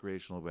public, the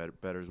recreational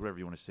bettors, whatever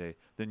you want to say,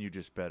 then you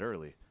just bet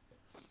early.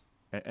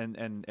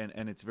 And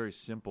it's very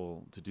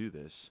simple to do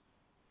this.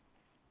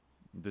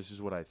 This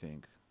is what I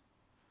think.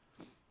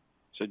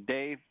 So,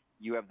 Dave,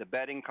 you have the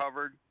betting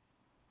covered.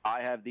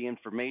 I have the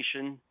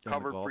information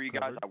covered for you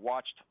guys.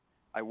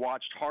 I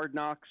watched Hard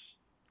Knocks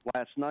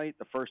last night,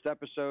 the first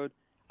episode.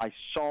 I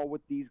saw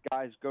what these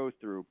guys go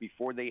through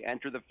before they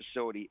enter the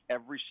facility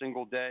every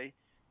single day.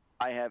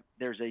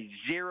 There's a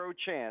 0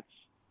 chance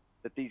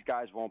that these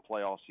guys won't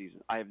play all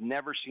season. I have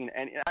never seen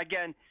any.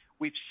 Again,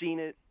 we've seen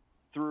it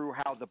through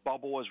how the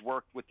bubble has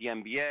worked with the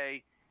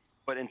NBA,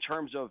 but in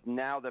terms of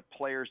now the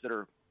players that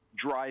are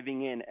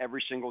driving in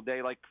every single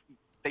day, like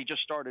they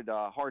just started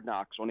Hard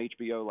Knocks on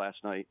HBO last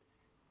night,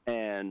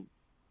 and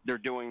they're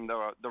doing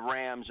the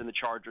Rams and the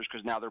Chargers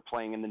because now they're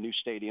playing in the new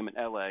stadium in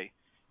L.A.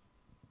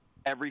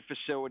 Every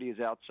facility is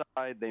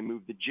outside. They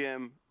moved the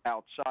gym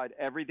outside.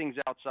 Everything's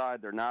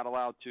outside. They're not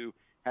allowed to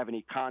have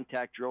any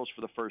contact drills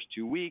for the first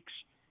 2 weeks.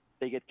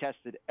 They get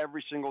tested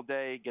every single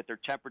day, get their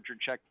temperature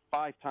checked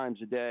 5 times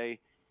a day,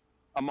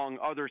 among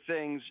other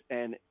things.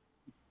 And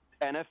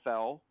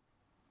NFL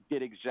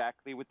did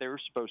exactly what they were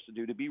supposed to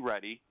do to be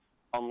ready,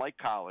 unlike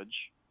college.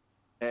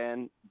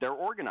 And they're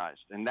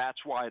organized, and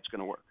that's why it's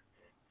going to work.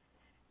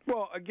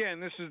 Well,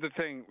 again, this is the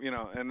thing,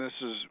 and this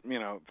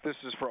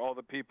is for all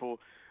the people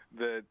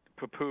that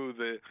poo-poo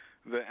the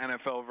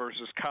NFL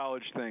versus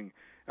college thing.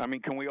 I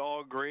mean, can we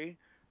all agree?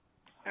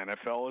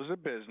 NFL is a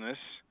business.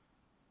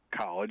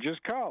 College is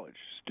college.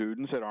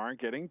 Students that aren't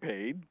getting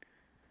paid,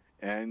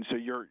 and so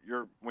you're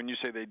when you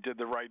say they did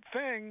the right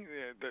thing,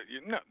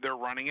 they're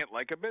running it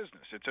like a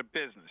business. It's a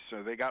business,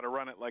 so they got to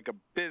run it like a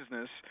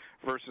business.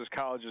 Versus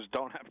colleges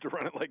don't have to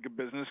run it like a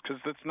business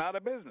because it's not a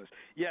business.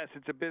 Yes,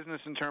 it's a business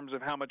in terms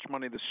of how much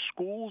money the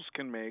schools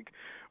can make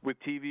with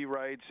TV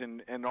rights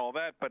and all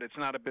that, but it's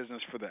not a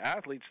business for the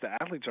athletes. The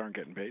athletes aren't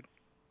getting paid.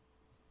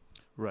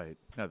 Right.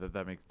 No,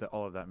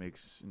 all of that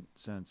makes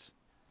sense.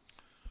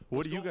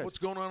 What's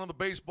going on the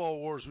baseball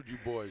wars with you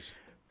boys?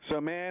 So,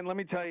 man, let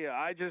me tell you,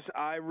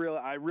 I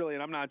really,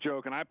 and I'm not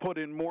joking, I put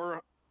in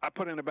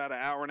about an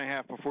hour and a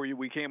half before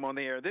we came on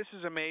the air. This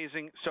is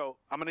amazing. So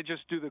I'm going to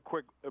just do the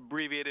quick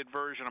abbreviated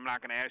version. I'm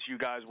not going to ask you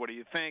guys what do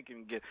you think.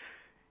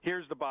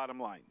 Here's the bottom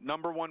line.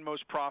 Number one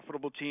most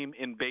profitable team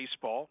in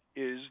baseball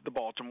is the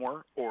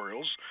Baltimore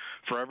Orioles.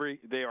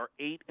 They are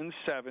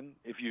 8-7.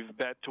 If you've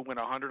bet to win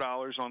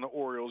 $100 on the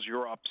Orioles,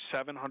 you're up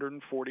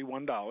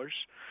 $741.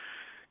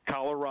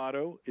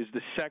 Colorado is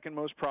the second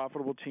most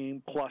profitable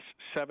team, plus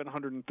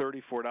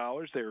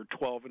 $734. They are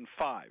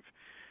 12-5.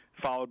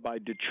 Followed by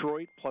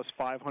Detroit, plus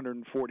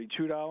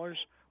 $542.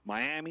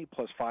 Miami,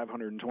 plus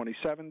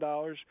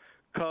 $527.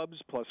 Cubs,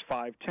 plus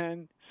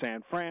 $510.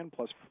 San Fran,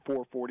 plus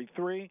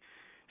 $443.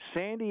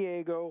 San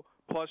Diego,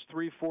 plus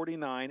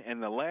 $349.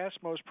 And the last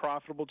most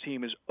profitable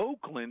team is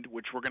Oakland,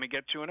 which we're going to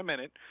get to in a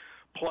minute,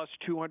 plus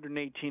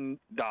 $218.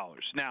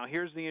 Now,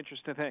 here's the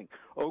interesting thing.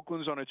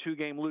 Oakland's on a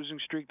 2-game losing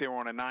streak. They were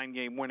on a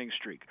 9-game winning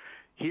streak.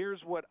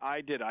 Here's what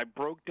I did. I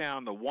broke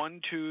down the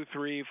 1, 2,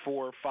 3,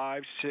 4,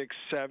 5, 6,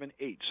 7,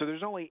 8. So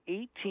there's only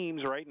 8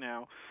 teams right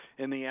now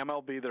in the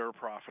MLB that are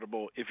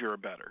profitable if you're a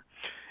bettor.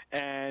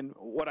 And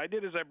what I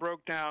did is I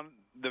broke down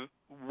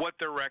what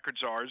their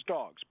records are as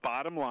dogs.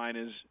 Bottom line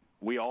is,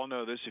 we all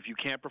know this, if you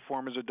can't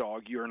perform as a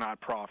dog, you're not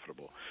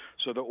profitable.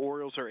 So the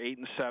Orioles are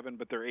 8-7,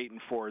 but they're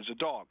 8-4 as a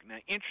dog. Now,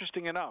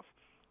 interesting enough,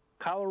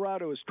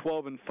 Colorado is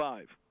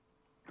 12-5.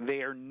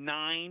 They are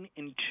 9-2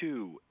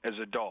 as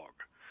a dog.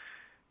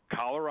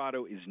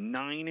 Colorado is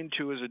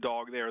 9-2 as a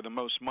dog. They are the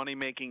most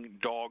money-making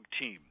dog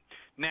team.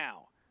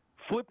 Now,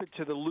 flip it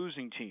to the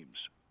losing teams.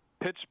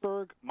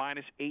 Pittsburgh,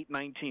 minus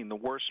 819, the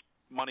worst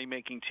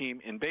money-making team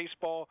in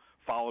baseball,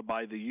 followed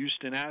by the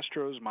Houston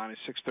Astros, minus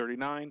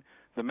 639,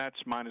 the Mets,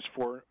 minus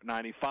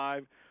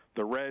 495,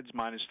 the Reds,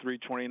 minus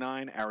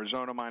 329,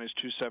 Arizona, minus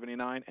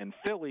 279, and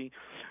Philly,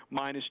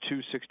 minus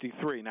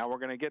 263. Now we're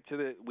going to get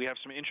to we have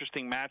some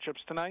interesting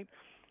matchups tonight.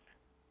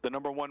 The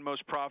number one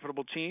most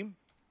profitable team,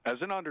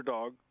 as an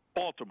underdog,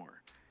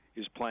 Baltimore,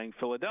 is playing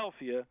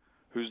Philadelphia,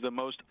 who's the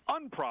most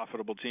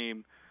unprofitable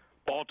team.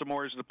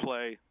 Baltimore is the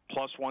play,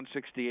 plus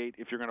 168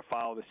 if you're going to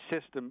follow the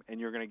system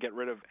and you're going to get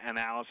rid of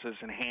analysis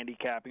and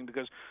handicapping,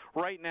 because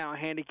right now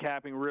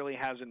handicapping really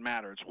hasn't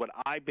mattered. It's what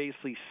I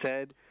basically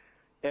said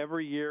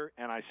every year,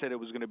 and I said it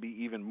was going to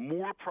be even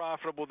more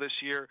profitable this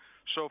year.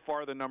 So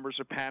far the numbers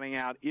are panning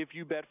out. If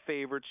you bet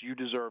favorites, you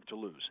deserve to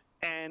lose.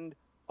 End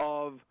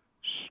of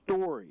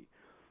story.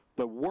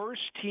 The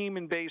worst team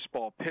in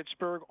baseball,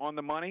 Pittsburgh, on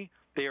the money,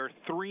 they are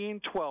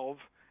 3-12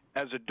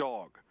 as a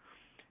dog.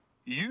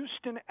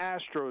 Houston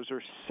Astros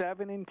are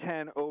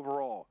 7-10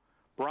 overall.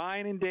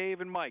 Brian and Dave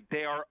and Mike,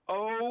 they are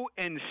 0-6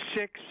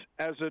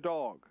 as a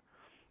dog.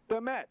 The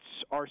Mets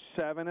are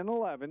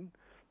 7-11.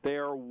 They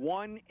are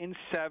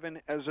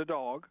 1-7 as a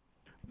dog.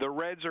 The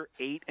Reds are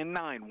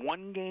 8-9,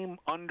 1 game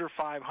under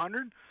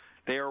 500.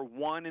 They are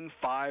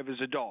 1-5 as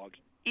a dog.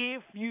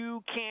 If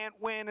you can't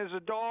win as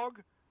a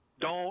dog,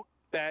 don't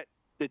bet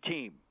the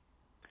team.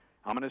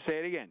 I'm going to say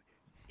it again.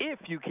 If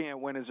you can't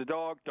win as a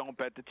dog, don't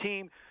bet the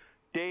team.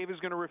 Dave is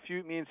going to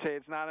refute me and say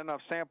it's not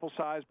enough sample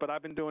size, but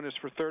I've been doing this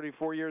for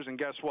 34 years, and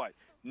guess what?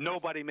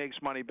 Nobody makes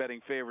money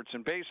betting favorites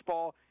in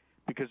baseball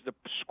because the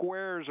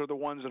squares are the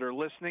ones that are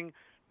listening.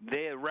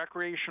 The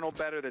recreational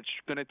bettor that's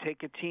going to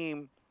take a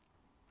team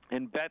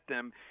and bet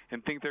them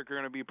and think they're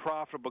going to be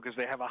profitable because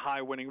they have a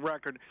high winning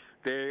record,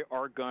 they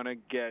are going to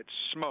get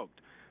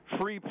smoked.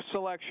 Free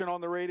selection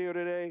on the radio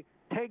today.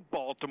 Take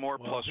Baltimore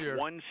plus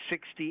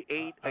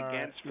 168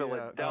 against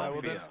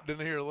Philadelphia. Then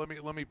here,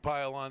 let me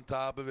pile on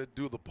top of it.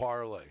 Do the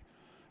parlay.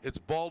 It's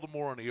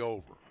Baltimore on the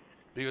over,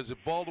 because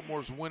if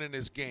Baltimore's winning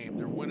this game,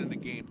 they're winning the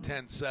game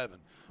 10-7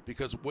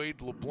 because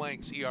Wade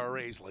LeBlanc's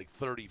ERA is like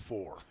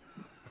 34.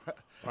 All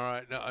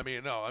right, and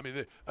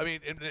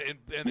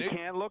you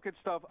can't look at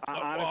stuff.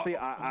 Honestly,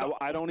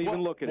 I don't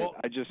even look at it.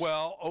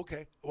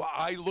 Okay. Well,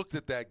 I looked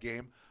at that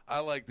game.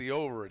 I like the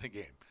over in the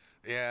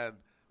game,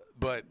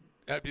 but.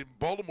 I mean,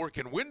 Baltimore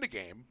can win the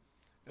game,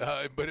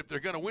 but if they're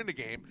going to win the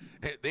game,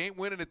 they ain't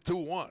winning it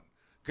 2-1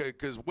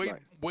 because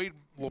Wade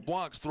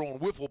LeBlanc's throwing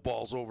wiffle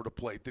balls over the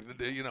plate.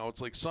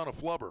 It's like son of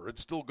flubber.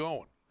 It's still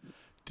going.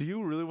 Do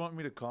you really want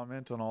me to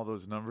comment on all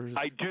those numbers?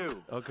 I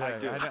do. Okay, I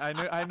do. I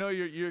know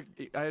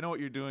I know what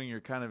you're doing.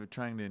 You're kind of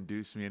trying to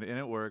induce me, and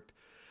it worked.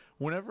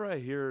 Whenever I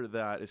hear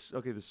that, it's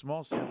okay. The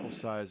small sample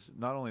size.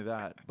 Not only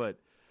that, but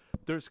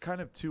there's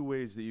kind of 2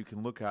 ways that you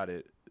can look at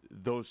it.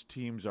 Those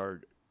teams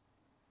are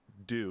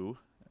due.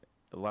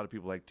 A lot of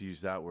people like to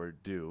use that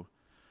word, due.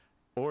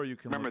 Or you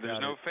can remember. There's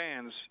no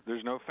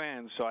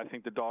fans, so I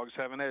think the dogs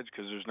have an edge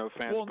because there's no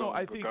fans. Well, no,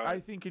 I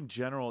think in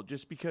general,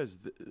 just because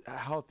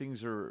how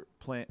things are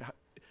playing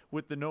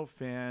with the no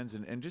fans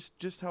and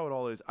just how it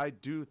all is, I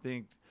do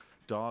think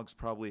dogs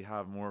probably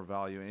have more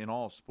value in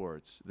all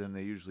sports than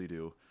they usually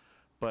do.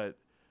 But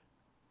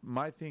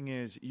my thing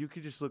is, you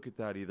could just look at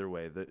that either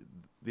way.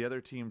 The other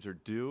teams are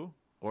due,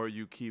 or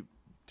you keep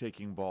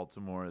taking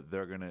Baltimore.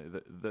 They're gonna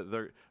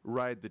they're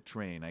ride the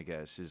train, I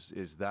guess,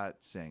 is that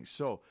saying.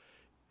 So,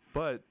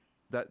 but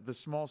that the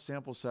small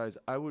sample size,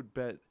 I would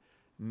bet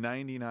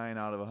 99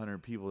 out of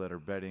 100 people that are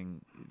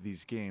betting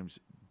these games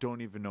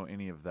don't even know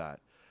any of that.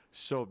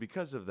 So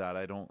because of that,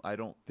 I don't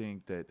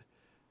think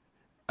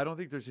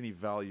there's any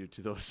value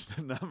to those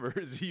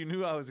numbers. You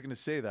knew I was going to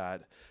say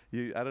that.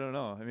 I don't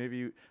know.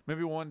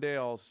 Maybe one day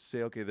I'll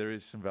say, okay, there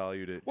is some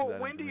value to well, that.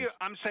 Well,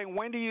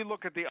 when do you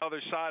look at the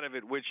other side of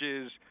it, which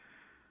is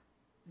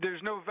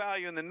there's no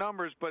value in the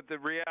numbers, but the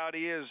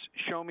reality is,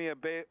 show me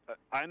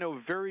I know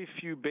very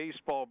few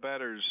baseball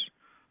bettors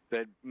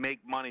that make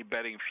money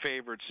betting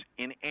favorites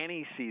in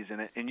any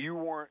season. And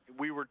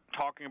we were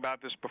talking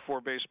about this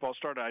before baseball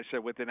started. I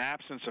said, with an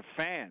absence of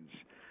fans,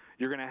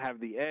 you're going to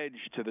have the edge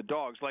to the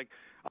dogs. Like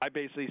I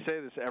basically say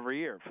this every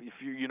year.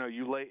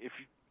 If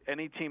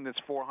any team that's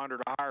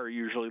 400 or higher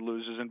usually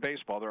loses in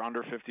baseball. They're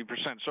under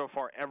 50%. So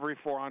far, every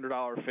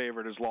 $400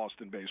 favorite has lost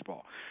in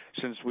baseball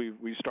since we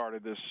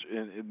started this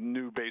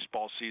new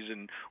baseball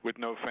season with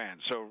no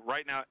fans. So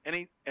right now,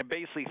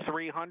 basically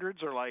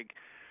 300s are like.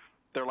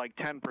 They're like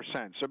 10%.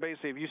 So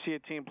basically, if you see a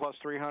team plus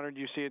 300,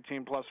 you see a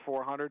team plus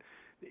 400.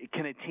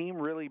 Can a team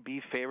really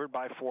be favored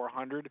by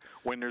 400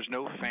 when there's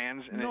no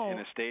fans in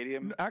a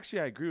stadium?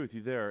 Actually, I agree with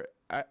you there.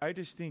 I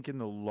just think in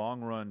the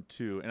long run,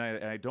 too, and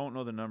I don't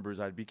know the numbers.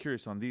 I'd be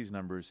curious on these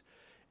numbers.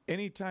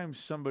 Anytime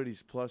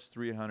somebody's plus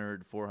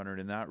 300, 400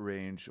 in that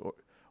range,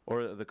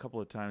 or the couple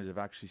of times I've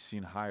actually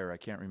seen higher, I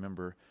can't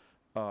remember,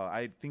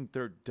 I think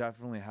there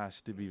definitely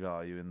has to be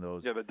value in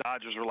those. Yeah, the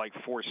Dodgers were like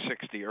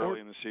 460 early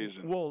in the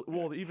season.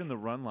 Well, even the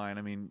run line.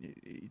 I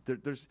mean,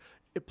 there's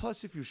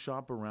plus if you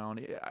shop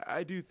around,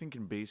 I do think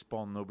in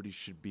baseball nobody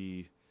should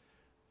be.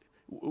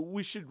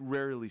 We should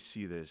rarely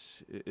see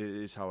this.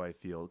 Is how I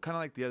feel. Kind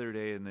of like the other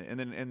day, and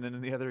then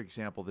in the other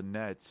example, the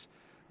Nets.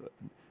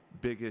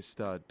 Biggest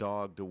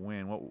dog to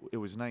win. It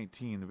was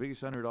 19, the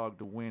biggest underdog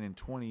to win in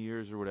 20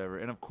 years or whatever.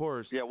 And of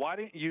course, yeah. Why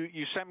didn't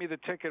you sent me the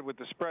ticket with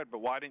the spread? But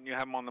why didn't you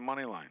have them on the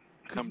money line?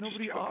 Because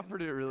nobody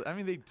offered it really. I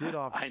mean, they did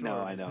offer. I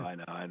know.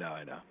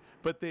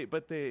 But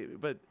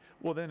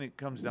then it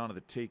comes down to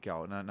the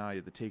takeout. Now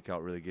the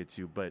takeout really gets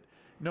you. But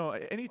no,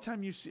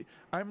 anytime you see,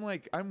 I'm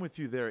with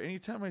you there.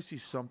 Anytime I see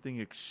something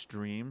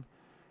extreme.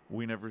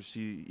 We never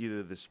see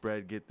either the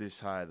spread get this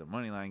high, the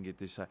money line get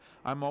this high.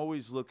 I'm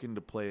always looking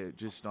to play it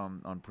just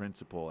on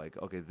principle. Like,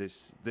 okay,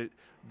 this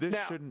now,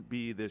 shouldn't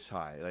be this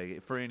high.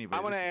 Like for anybody.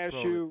 I want to ask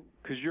you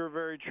because you're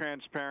very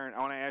transparent.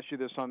 I want to ask you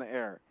this on the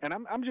air, and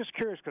I'm just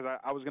curious because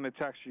I was going to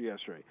text you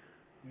yesterday.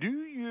 Do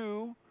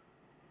you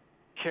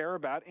care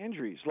about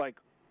injuries? Like,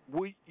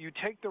 you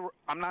take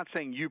I'm not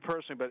saying you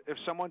personally, but if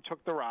someone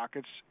took the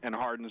Rockets and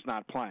Harden's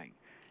not playing,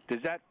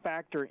 does that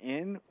factor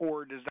in,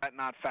 or does that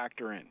not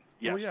factor in?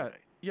 Yesterday? Well,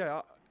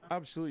 yeah,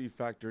 absolutely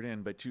factored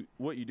in. But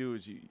what you do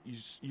is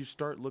you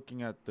start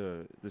looking at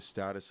the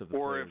status of the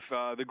players.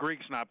 Or if the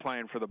Greek's not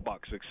playing for the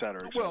Bucks, et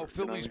cetera. Well,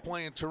 Philly's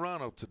playing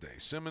Toronto today.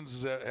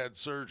 Simmons had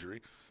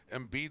surgery.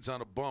 Embiid's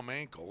on a bum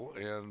ankle,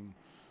 and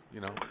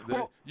you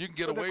can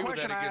get away with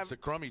that against a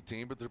crummy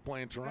team, but they're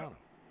playing Toronto.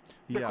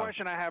 The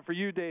question I have for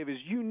you, Dave, is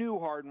you knew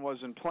Harden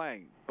wasn't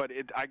playing, but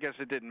I guess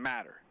it didn't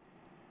matter.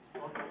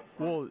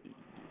 Well,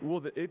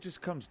 it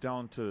just comes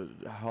down to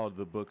how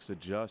the books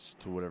adjust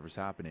to whatever's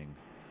happening.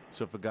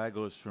 So if a guy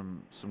goes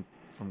from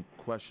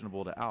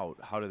questionable to out,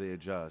 how do they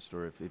adjust?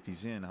 Or if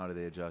he's in, how do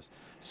they adjust?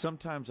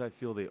 Sometimes I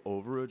feel they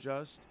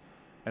over-adjust,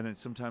 and then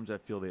sometimes I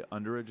feel they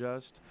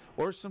under-adjust.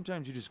 Or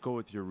sometimes you just go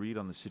with your read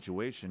on the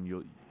situation.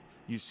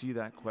 You see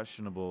that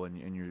questionable,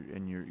 and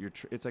you're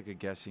it's like a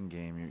guessing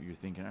game. You're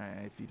thinking, all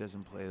right, if he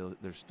doesn't play,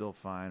 they're still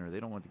fine, or they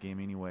don't want the game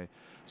anyway.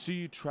 So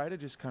you try to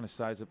just kind of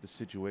size up the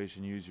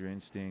situation, use your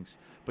instincts.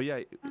 But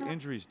yeah,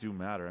 injuries do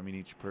matter. I mean,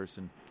 each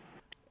person,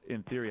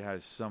 in theory,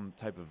 has some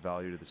type of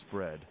value to the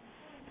spread.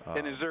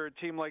 And is there a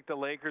team like the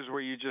Lakers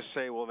where you just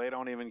say, well, they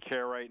don't even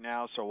care right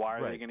now, so why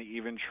are they going to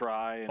even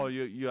try? Oh,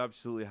 you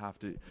absolutely have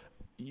to.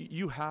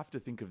 You have to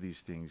think of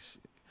these things.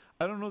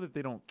 I don't know that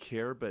they don't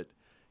care, but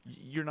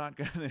you're not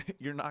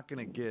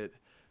gonna get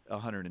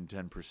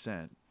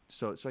 110%.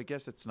 So I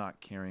guess it's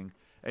not caring.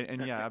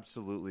 And yeah,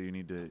 absolutely, you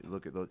need to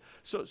look at those.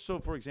 So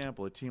for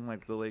example, a team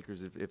like the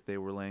Lakers, if they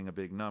were laying a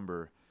big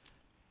number,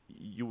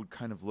 you would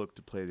kind of look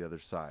to play the other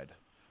side.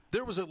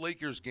 There was a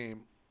Lakers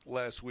game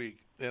last week,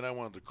 and I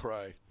wanted to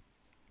cry.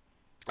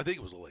 I think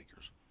it was the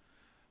Lakers.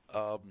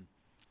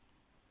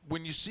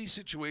 When you see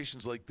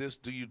situations like this,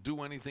 do you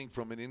do anything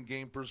from an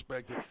in-game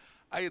perspective?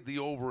 I had the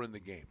over in the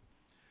game.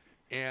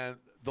 And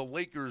the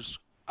Lakers,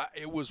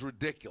 it was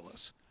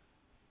ridiculous.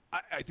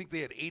 I think they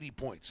had 80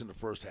 points in the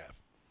first half.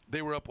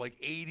 They were up like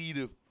 80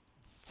 to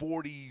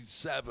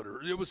 47,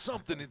 or it was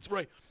something. It's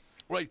right.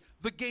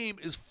 The game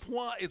is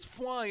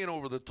flying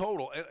over the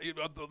total.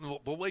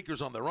 The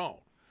Lakers on their own.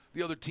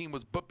 The other team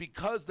was, but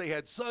because they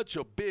had such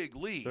a big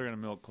lead, they're going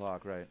to milk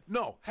clock, right?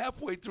 No,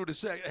 halfway through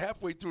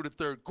the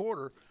third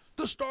quarter,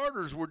 the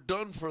starters were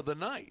done for the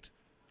night.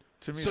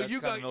 To me, so that's you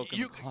kind got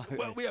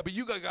but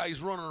you got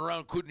guys running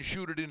around, couldn't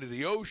shoot it into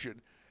the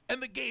ocean, and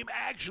the game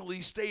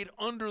actually stayed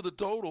under the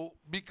total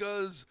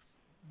because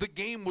the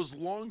game was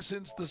long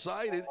since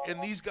decided,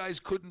 and these guys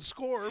couldn't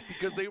score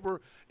because it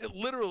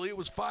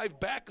was 5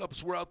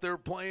 backups were out there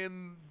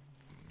playing.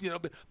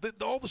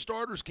 All the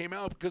starters came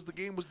out because the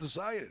game was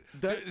decided.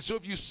 So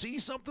if you see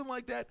something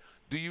like that,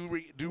 do you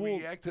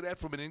react to that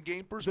from an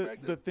in-game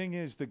perspective? The thing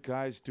is, the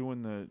guys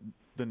doing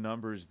the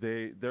numbers,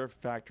 they're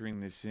factoring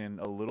this in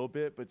a little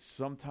bit, but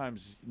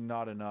sometimes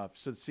not enough.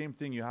 So the same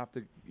thing, you have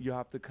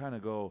to kind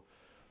of go,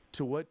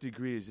 to what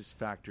degree is this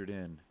factored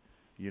in?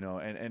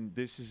 And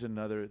this is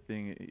another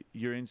thing.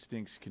 Your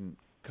instincts can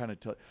kind of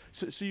tell.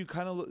 So you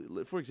kind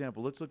of, for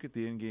example, let's look at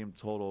the in-game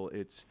total.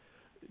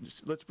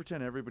 Let's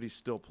pretend everybody's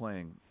still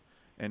playing,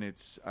 and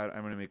I'm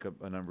going to make up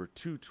a number,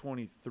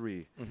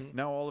 223. Mm-hmm.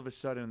 Now all of a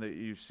sudden that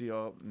you see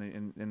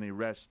and they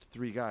rest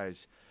 3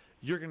 guys,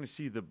 you're going to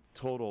see the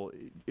total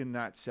in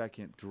that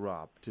second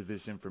drop to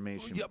this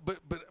information. Yeah,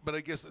 but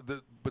I guess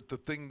the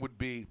thing would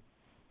be,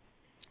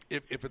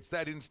 if it's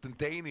that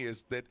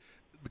instantaneous that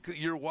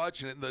you're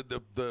watching it, and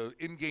the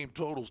in-game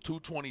total's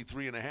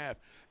 223.5,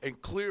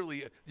 and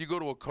clearly you go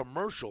to a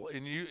commercial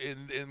and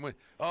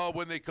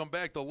when they come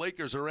back, the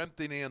Lakers are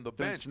emptying the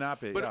bench. Then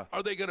snap it. But yeah.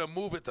 Are they going to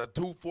move it to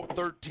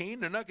 213?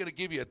 They're not going to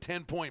give you a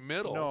 10-point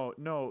middle.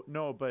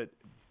 No.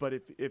 But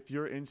if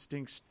your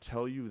instincts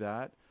tell you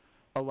that,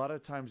 a lot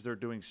of times they're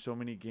doing so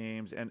many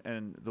games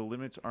and the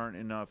limits aren't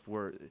enough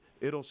where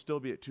it'll still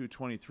be at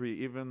 223,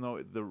 even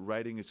though the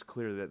writing is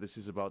clear that this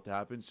is about to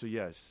happen. So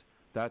yes.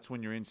 That's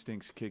when your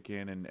instincts kick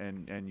in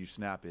and you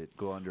snap it,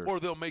 go under. Or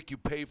they'll make you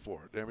pay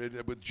for it. I mean,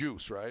 with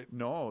juice, right?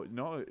 No,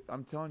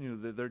 I'm telling you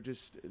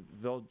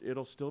that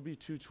it'll still be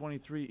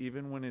 223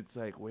 even when it's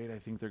like, wait, I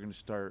think they're going to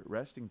start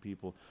resting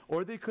people.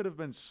 Or they could have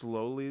been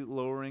slowly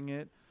lowering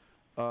it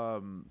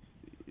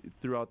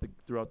throughout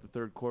the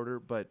third quarter,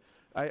 but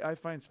I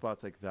find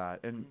spots like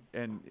that. And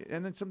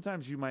then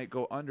sometimes you might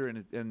go under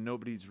and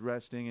nobody's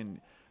resting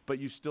but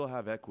you still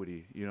have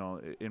equity,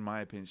 in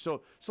my opinion.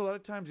 So a lot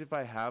of times if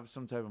I have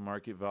some type of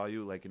market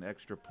value, like an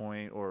extra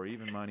point or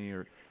even money,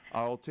 or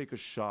I'll take a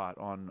shot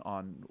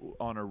on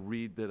a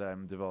read that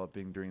I'm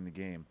developing during the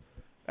game,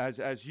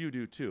 as you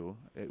do too.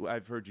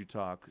 I've heard you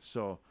talk.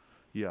 So,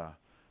 yeah.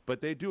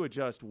 But they do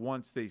adjust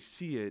once they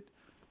see it.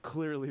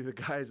 Clearly the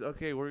guys,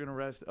 okay, we're going to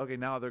rest. Okay,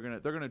 now they're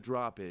going to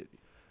drop it,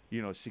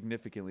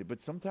 significantly. But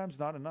sometimes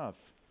not enough.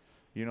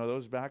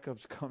 Those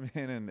backups come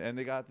in and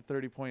they got the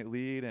 30-point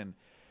lead, and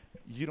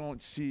you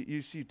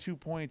see 2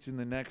 points in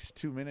the next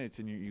 2 minutes,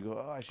 and you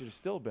go, oh, I should have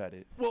still bet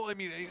it. Well, I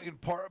mean,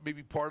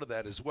 maybe part of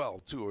that as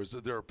well too is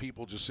that there are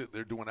people just sitting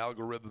there doing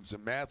algorithms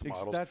and math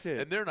models. That's it.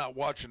 And they're not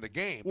watching the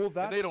game. Well,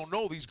 and they don't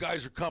know these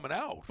guys are coming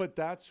out. But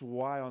that's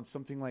why on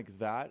something like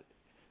that,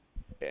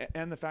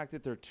 and the fact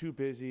that they're too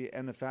busy,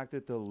 and the fact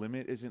that the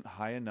limit isn't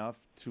high enough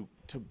to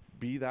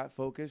be that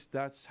focused,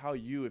 that's how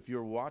if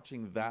you're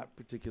watching that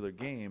particular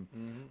game,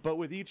 but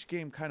with each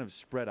game kind of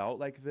spread out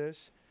like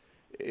this,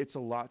 it's a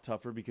lot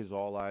tougher because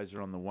all eyes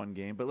are on the one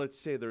game. But let's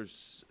say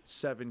there's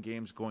 7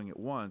 games going at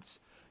once.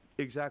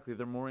 Exactly.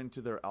 They're more into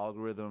their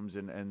algorithms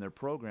and their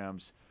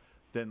programs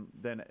than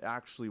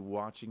actually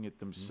watching it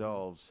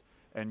themselves.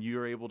 And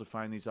you're able to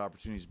find these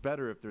opportunities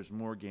better if there's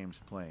more games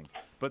playing.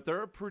 But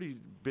they're a pretty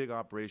big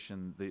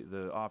operation,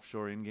 the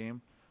offshore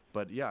in-game.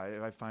 But,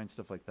 yeah, I find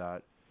stuff like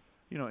that.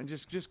 And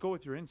just go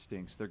with your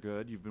instincts. They're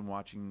good. You've been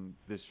watching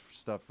this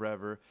stuff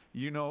forever.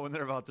 When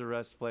they're about to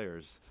rest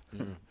players.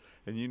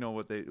 And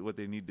what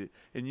they need to,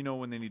 and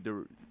when they need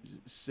to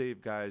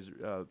save guys,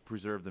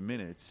 preserve the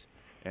minutes,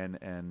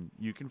 and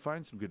you can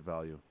find some good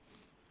value.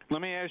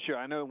 Let me ask you,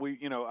 I know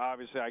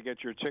obviously I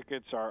get your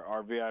tickets,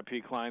 our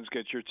VIP clients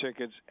get your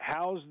tickets.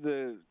 How's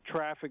the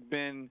traffic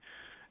been,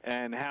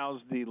 and how's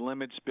the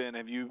limits been?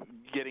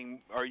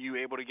 Are you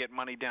able to get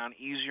money down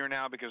easier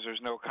now because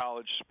there's no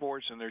college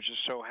sports and they're just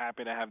so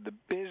happy to have the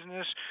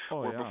business?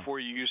 Before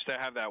you used to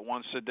have that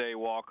once a day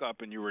walk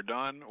up and you were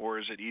done, or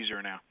is it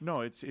easier now?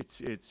 No,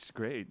 it's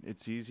great.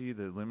 It's easy.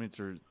 The limits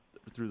are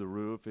through the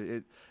roof.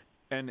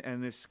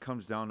 And this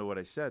comes down to what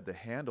I said. The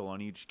handle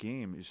on each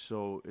game is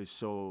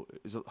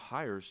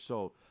higher,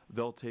 so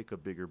they'll take a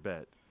bigger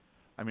bet.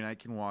 I mean, I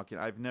can walk in.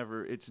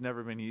 It's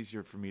never been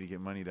easier for me to get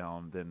money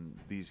down than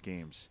these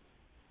games.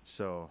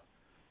 So,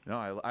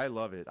 no, I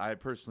love it.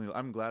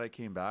 I'm glad I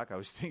came back. I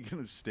was thinking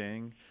of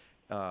staying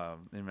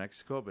in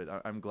Mexico, but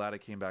I'm glad I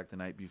came back the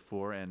night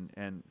before.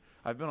 And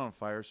I've been on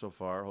fire so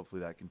far.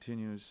 Hopefully that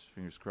continues.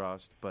 Fingers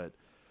crossed. But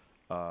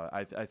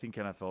I think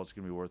NFL is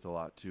going to be worth a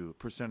lot too,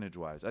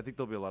 percentage-wise. I think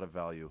there'll be a lot of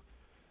value,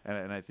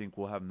 and I think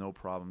we'll have no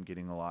problem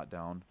getting a lot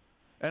down.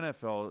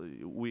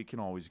 NFL, we can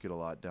always get a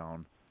lot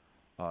down,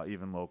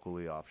 even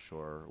locally,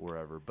 offshore,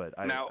 wherever. But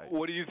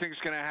what do you think is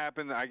going to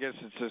happen? I guess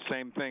it's the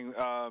same thing,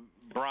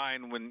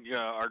 Brian. When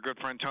our good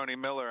friend Tony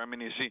Miller, I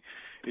mean,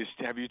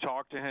 have you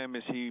talked to him?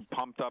 Is he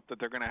pumped up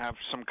that they're going to have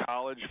some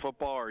college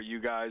football? Or are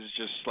you guys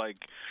just meh?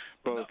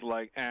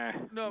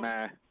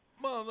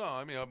 Well, no.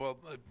 I mean,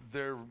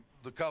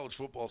 the college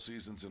football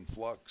season's in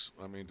flux.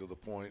 I mean, to the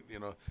point,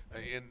 and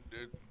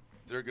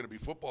there are going to be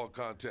football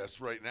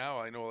contests right now.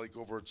 I know, like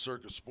over at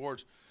Circus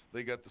Sports,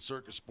 They got the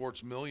Circus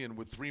Sports Million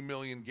with $3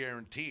 million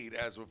guaranteed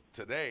as of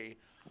today.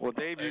 Well,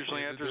 Dave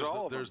usually enters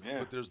all of them.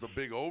 But there's the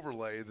big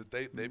overlay that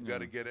they've got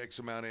to get X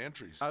amount of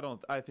entries.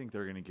 I think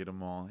they're going to get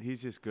them all.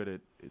 He's just good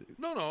at.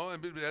 No. I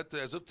mean,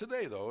 as of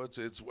today, though,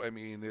 it's. I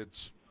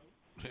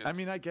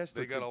mean, I guess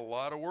they got a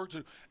lot of work to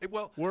do.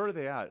 Well, where are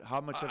they at?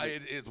 How much?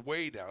 It's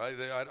way down.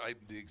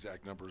 The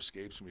exact number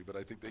escapes me, but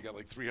I think they got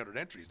like 300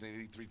 entries. They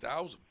need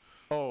 3,000.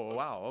 Oh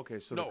wow! Okay,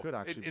 so they could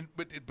actually.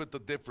 But the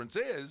difference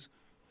is,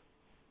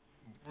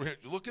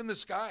 look in the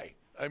sky.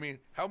 I mean,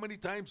 how many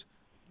times,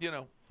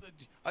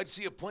 I'd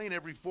see a plane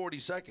every 40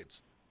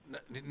 seconds.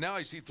 Now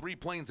I see 3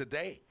 planes a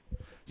day.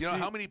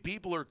 How many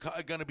people are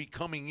going to be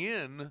coming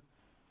in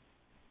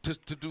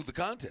to do the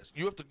contest?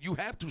 You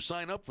have to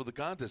sign up for the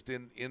contest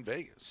in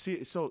Vegas.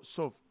 See, so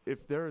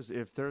if there's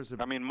a,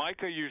 I mean,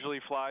 Micah usually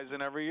flies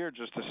in every year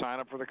just to sign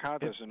up for the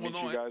contest and meet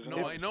you guys.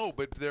 I know,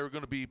 but there are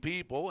going to be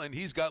people, and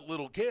he's got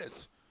little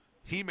kids.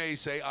 He may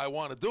say, "I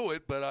want to do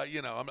it, but I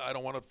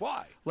don't want to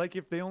fly." Like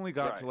if they only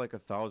got to like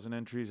 1,000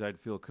 entries, I'd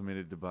feel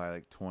committed to buy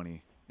like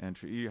 20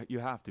 entries. You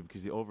have to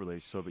because the overlay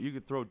is so. But you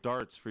could throw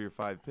darts for your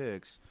 5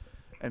 picks,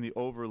 and the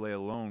overlay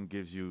alone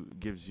gives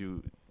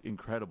you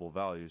incredible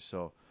value.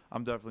 So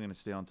I'm definitely going to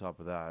stay on top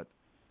of that.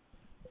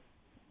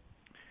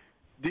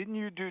 Didn't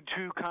you do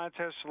 2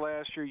 contests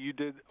last year? You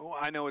did,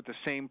 I know, at the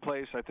same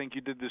place. I think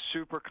you did the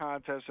Super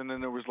Contest, and then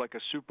there was like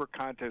a Super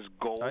Contest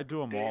Gold. I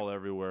do them all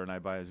everywhere, and I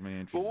buy as many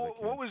entries as I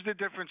can. What was the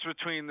difference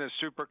between the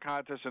Super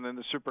Contest and then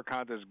the Super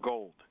Contest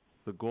Gold?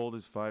 The Gold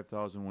is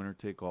 5,000 winner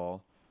take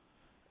all,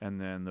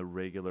 and then the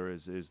regular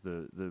is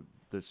the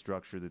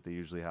structure that they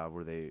usually have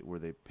where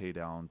they pay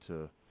down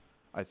to,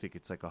 I think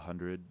it's like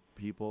 100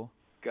 people.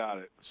 Got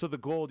it. So the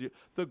gold,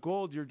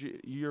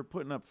 you're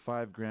putting up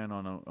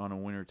 $5,000 on a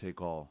winner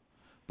take all.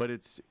 But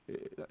it's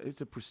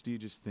a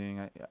prestigious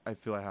thing. I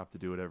feel I have to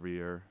do it every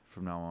year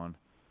from now on.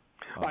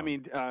 I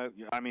mean,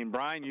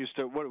 Brian used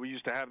to. We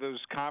used to have those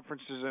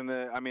conferences,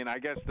 I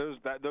guess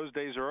those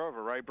days are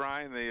over, right,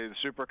 Brian? The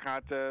Super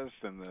Contest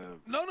and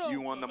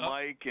you on the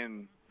mic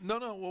and.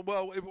 No.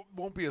 Well, it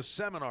won't be a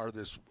seminar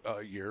this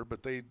year,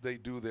 but they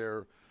do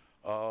their.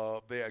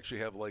 They actually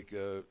have like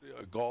a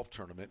golf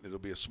tournament. It'll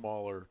be a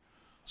smaller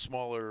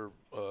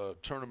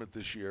tournament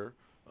this year.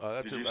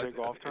 Did you say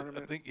golf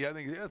tournament?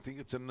 I think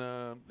it's in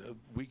a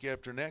week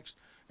after next,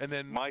 and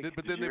then Mike,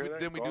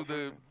 then we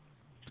do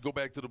go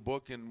back to the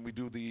book and we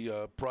do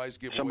the prize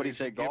giveaway. Somebody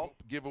say golf?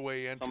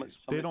 Giveaway entries.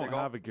 They don't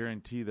have a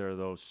guarantee there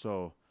though,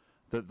 so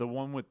the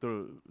one with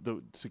the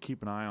to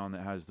keep an eye on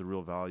that has the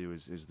real value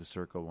is the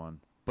Circa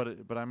one. But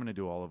I'm going to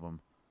do all of them.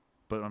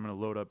 But I'm going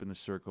to load up in the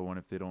Circa one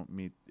if they don't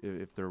meet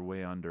if they're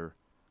way under,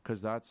 because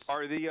that's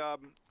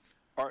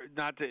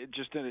not to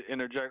just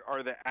interject,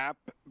 are the app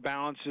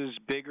balances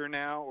bigger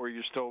now, or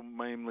you're still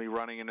mainly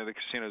running into the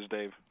casinos,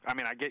 Dave? I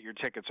mean, I get your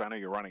tickets. I know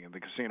you're running in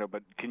the casino,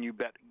 but can you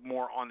bet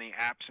more on the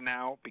apps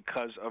now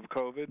because of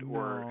COVID?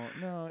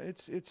 No,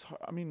 it's.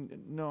 I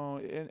mean, no,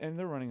 and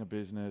they're running a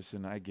business,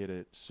 and I get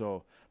it.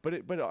 So,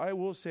 but I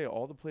will say,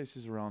 all the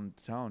places around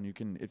town, you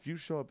can, if you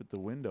show up at the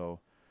window,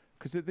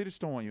 because they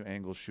just don't want you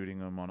angle shooting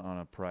them on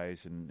a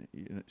price,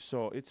 and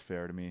so it's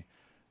fair to me.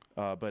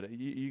 But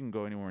you can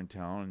go anywhere in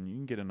town and you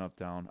can get enough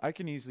down. I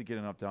can easily get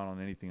enough down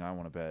on anything I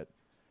want to bet.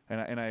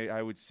 And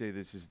I would say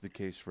this is the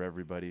case for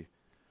everybody.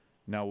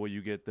 Now, will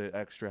you get the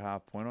extra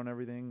half point on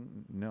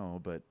everything?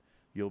 No, but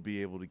you'll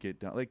be able to get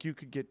down. Like, you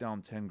could get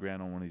down $10,000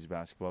 on one of these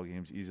basketball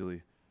games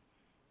easily.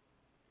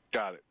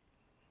 Got it.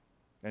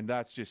 And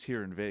that's just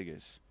here in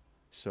Vegas.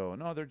 So,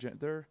 no,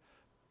 they're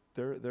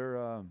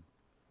a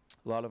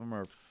lot of them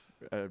are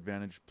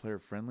advantage player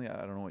friendly.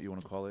 I don't know what you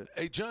want to call it.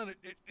 Hey, John,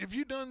 have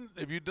you done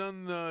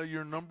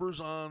your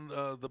numbers on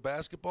the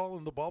basketball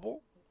in the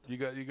bubble? You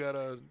got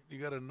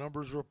a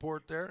numbers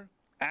report there?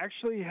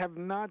 Actually, have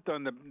not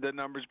done the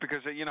numbers because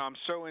I'm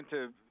so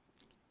into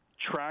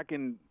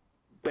tracking.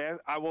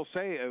 I will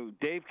say,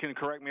 Dave can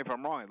correct me if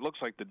I'm wrong. It looks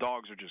like the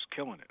dogs are just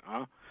killing it,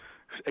 huh?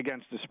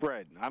 Against the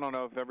spread. I don't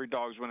know if every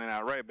dog's winning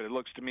outright, but it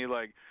looks to me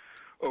like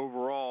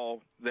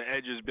overall the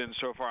edge has been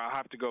so far. I'll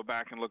have to go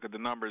back and look at the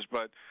numbers,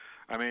 but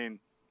I mean,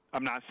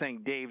 I'm not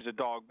saying Dave's a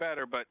dog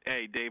better, but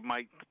hey, Dave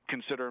might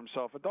consider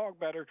himself a dog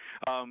better,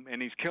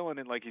 and he's killing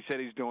it. Like he said,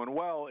 he's doing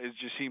well. It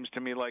just seems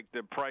to me like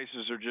the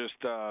prices are just,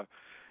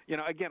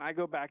 again, I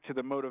go back to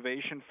the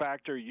motivation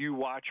factor. You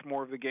watch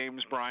more of the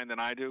games, Brian, than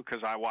I do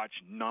because I watch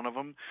none of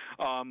them.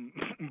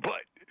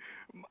 But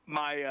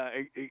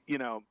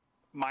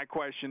my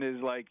question is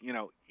like,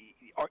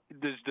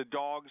 does the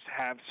dogs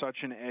have such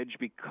an edge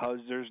because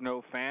there's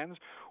no fans?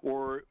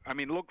 Or, I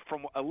mean, look,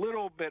 from a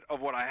little bit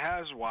of what I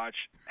have watched,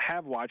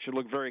 it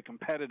looked very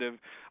competitive.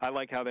 I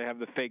like how they have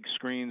the fake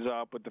screens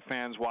up with the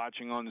fans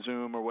watching on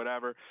Zoom or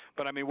whatever.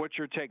 But, I mean, what's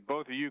your take?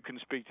 Both of you can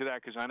speak to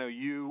that because I know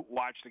you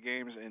watch the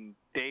games and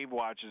Dave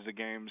watches the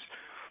games.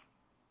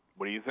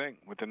 What do you think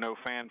with the no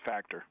fan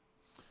factor?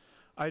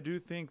 I do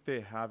think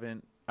they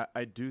haven't.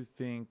 I do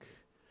think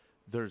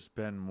there's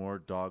been more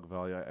dog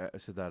value. I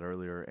said that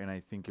earlier, and I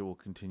think it will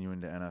continue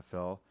into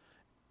NFL.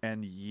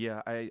 And,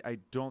 yeah, I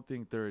don't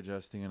think they're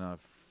adjusting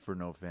enough for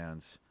no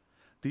fans.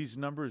 these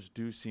numbers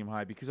do seem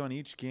high because on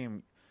each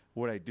game,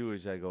 what I do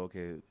is I go,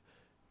 okay,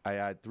 I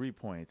add 3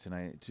 points,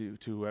 and to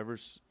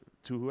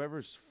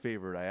whoever's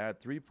favored, I add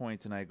 3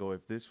 points, and I go,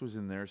 if this was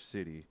in their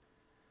city,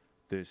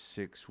 this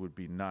 6 would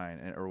be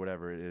 9, or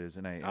whatever it is,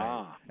 and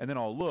and then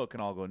I'll look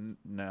and I'll go,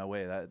 no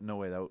way,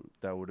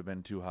 that would have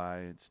been too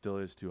high. It still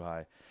is too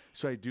high.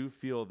 So I do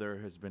feel there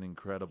has been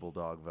incredible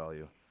dog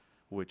value,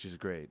 which is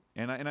great,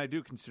 and I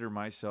do consider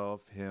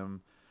myself,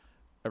 him,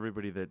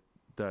 everybody that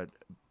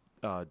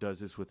does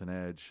this with an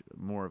edge,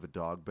 more of a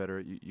dog better.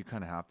 You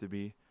kind of have to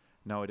be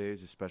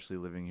nowadays, especially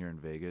living here in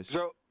Vegas.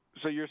 So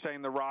you're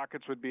saying the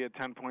Rockets would be a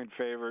 10-point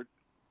favorite,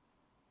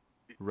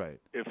 right?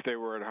 If they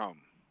were at home,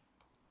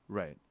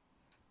 right.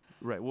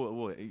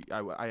 Well,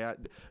 I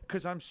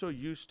because I'm so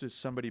used to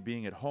somebody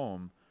being at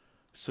home,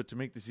 so to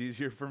make this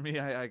easier for me,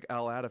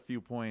 I'll add a few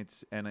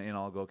points and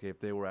I'll go, okay, if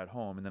they were at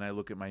home, and then I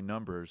look at my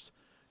numbers,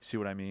 see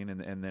what I mean,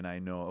 and then I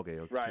know, okay,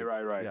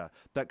 right, yeah,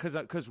 that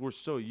because we're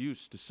so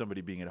used to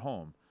somebody being at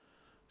home,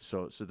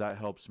 so that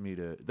helps me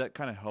to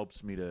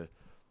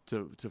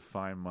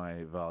find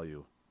my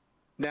value.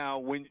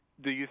 Now,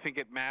 do you think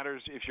it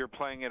matters if you're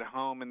playing at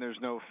home and there's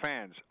no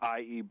fans,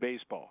 i.e.,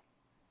 baseball?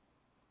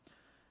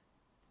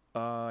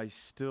 It's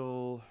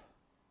still,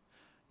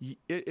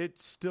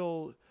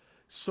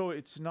 so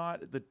it's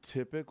not the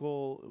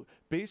typical.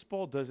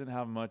 Baseball doesn't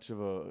have much of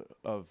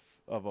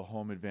a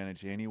home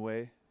advantage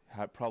anyway.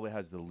 Probably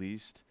has the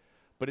least,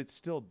 but it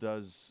still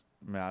does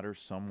matter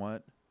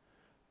somewhat.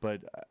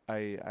 But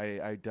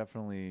I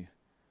definitely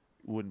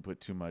wouldn't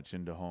put too much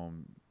into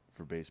home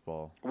for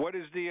baseball. What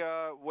is the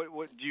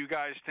what do you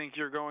guys think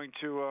you're going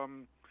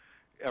to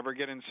ever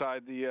get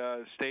inside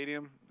the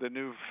stadium, the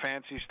new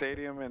fancy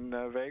stadium in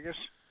Vegas?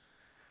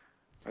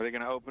 Are they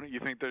going to open it? You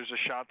think there's a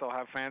shot they'll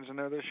have fans in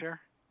there this year?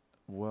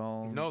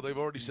 Well, no, they've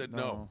already said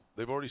no.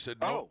 They've already said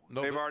no.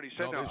 They've already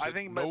said no. I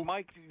think, no.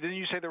 Mike, didn't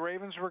you say the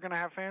Ravens were going to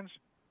have fans?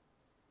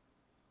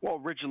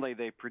 Well, originally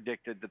they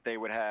predicted that they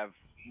would have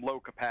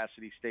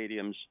low-capacity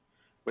stadiums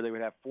where they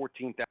would have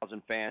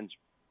 14,000 fans,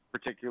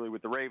 particularly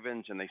with the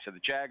Ravens, and they said the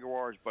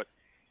Jaguars. But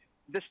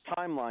this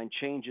timeline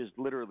changes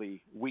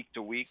literally week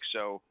to week.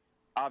 So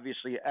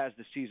obviously, as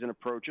the season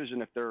approaches,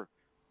 and if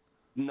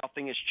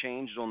nothing has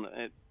changed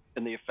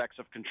in the effects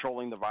of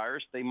controlling the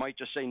virus, they might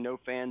just say no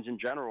fans in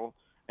general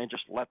and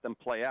just let them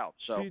play out.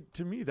 So, see,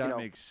 to me, that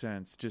makes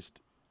sense.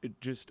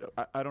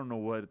 I don't know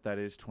what that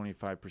is,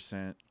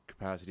 25%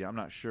 capacity. I'm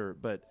not sure,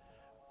 but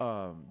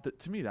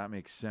to me, that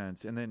makes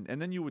sense. And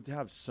then you would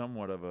have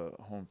somewhat of a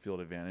home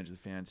field advantage, the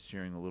fans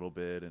cheering a little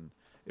bit, and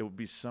it would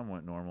be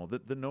somewhat normal.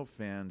 The no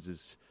fans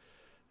is,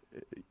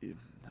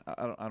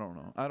 I don't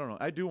know.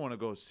 I do want to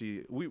go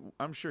see.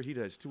 I'm sure he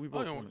does too. We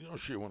both. I'm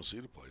sure you want to see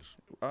the place.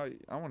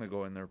 I want to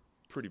go in there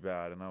pretty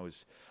bad, and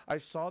I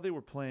saw they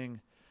were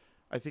playing.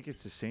 I think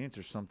it's the Saints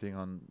or something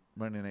on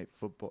Monday Night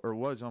Football, or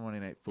was on Monday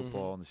Night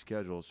Football on the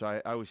schedule.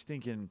 So I was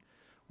thinking,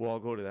 well, I'll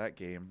go to that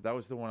game. That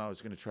was the one I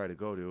was going to try to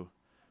go to,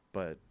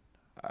 but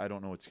I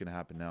don't know what's going to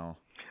happen now.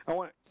 I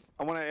want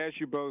to ask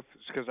you both,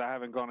 because I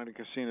haven't gone into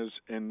casinos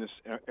in this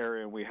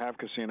area, and we have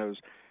casinos.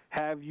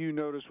 Have you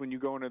noticed when you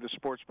go into the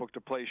sports book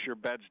to place your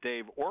bets,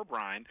 Dave or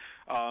Brian,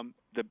 can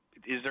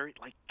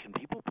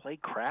people play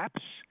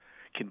craps?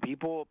 Can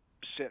people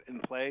sit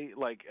and play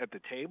at the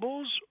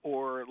tables,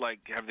 or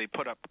have they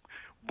put up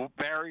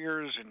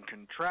barriers and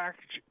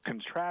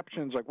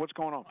contraptions? What's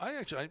going on?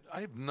 I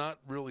have not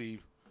really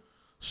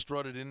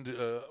strutted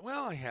into.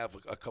 Well, I have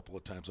a couple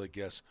of times, I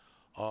guess,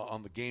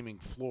 on the gaming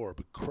floor,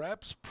 but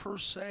craps per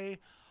se,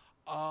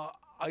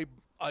 I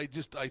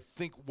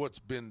think what's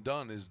been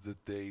done is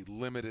that they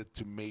limit it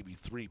to maybe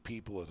 3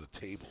 people at a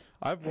table.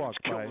 I've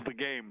walked by the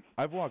game.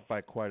 I've walked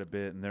by quite a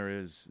bit, and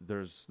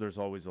there's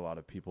always a lot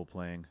of people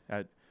playing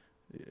at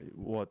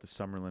the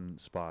Summerlin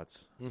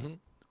spots. Mm-hmm.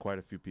 Quite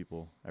a few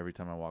people every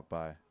time I walk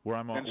by.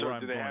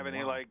 Do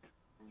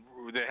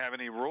they have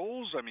any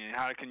rules? I mean,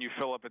 how can you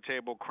fill up a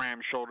table,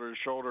 cram shoulder to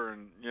shoulder,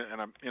 and you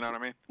know what I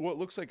mean? Well, it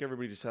looks like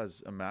everybody just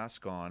has a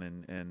mask on,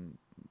 and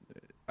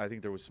I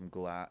think there was some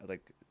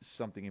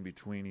something in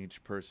between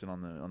each person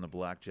on the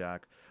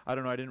blackjack. I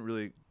don't know. I didn't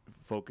really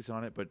focus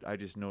on it, but I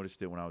just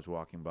noticed it when I was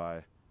walking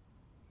by.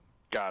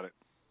 Got it.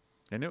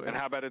 And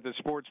how about at the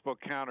sportsbook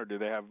counter? Do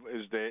they have?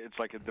 It's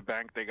like at the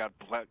bank they got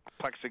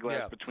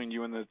plexiglass between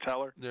you and the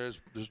teller?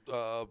 There's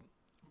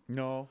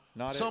no,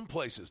 not some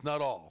places,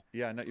 not all.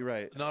 Yeah, no, you're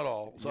right. Not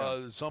all.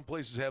 Some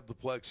places have the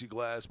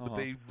plexiglass, but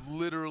they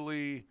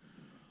literally,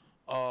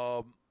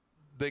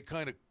 they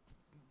kind of.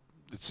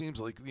 It seems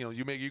like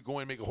you go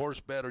and make a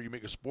horse bet or you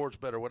make a sports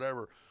bet or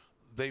whatever.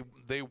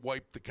 They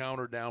wipe the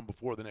counter down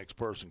before the next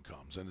person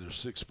comes, and they're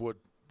 6 foot.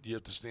 You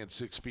have to stand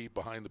 6 feet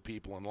behind the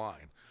people in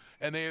line,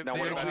 and they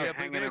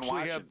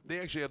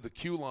actually have the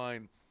queue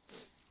line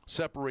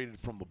separated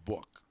from the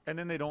book. And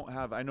then they don't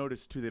have. I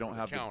noticed too. They don't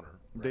have counter.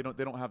 They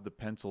don't have the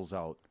pencils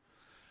out.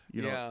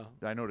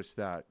 I noticed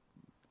that.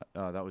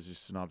 That was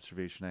just an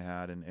observation I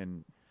had,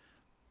 and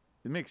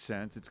it makes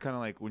sense. It's kind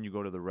of like when you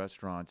go to the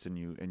restaurants and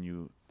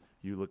you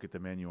you look at the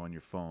menu on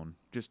your phone.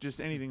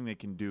 Just anything they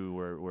can do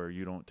where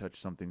you don't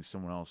touch something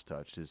someone else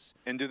touched is.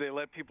 And do they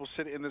let people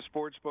sit in the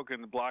sports book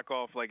and block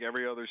off like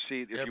every other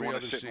seat if you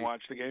want to sit and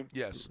watch the game?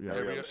 Yes,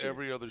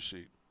 every other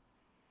seat.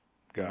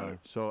 Got it.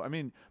 So I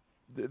mean,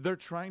 they're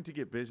trying to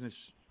get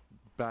business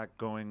back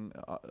going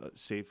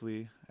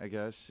safely, I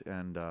guess,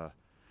 and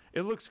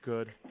it looks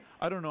good.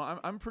 I don't know.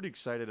 I'm pretty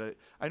excited.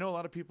 I know a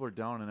lot of people are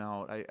down and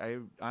out.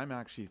 I'm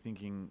actually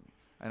thinking,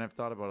 and I've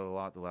thought about it a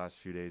lot the last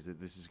few days, that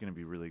this is going to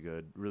be really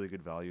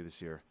good value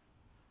this year.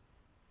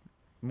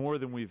 More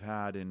than we've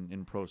had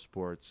in pro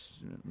sports,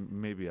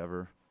 maybe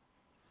ever.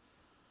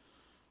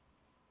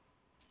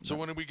 So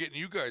when are we getting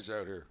you guys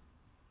out here?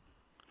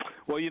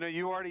 Well,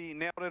 you already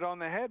nailed it on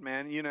the head,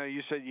 man.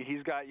 You said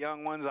he's got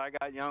young ones, I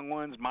got young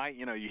ones.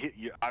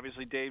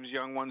 Obviously Dave's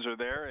young ones are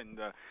there, and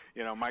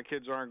my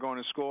kids aren't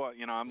going to school.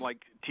 I'm like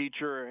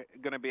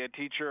going to be a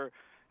teacher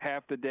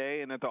half the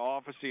day, and at the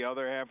office the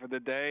other half of the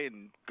day,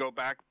 and go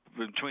back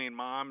between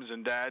moms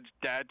and dads,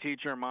 dad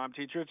teacher and mom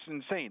teacher. It's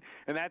insane.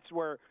 And that's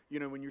where,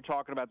 when you're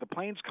talking about the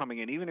planes coming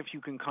in, even if you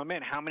can come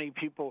in, how many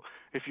people,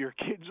 if your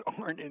kids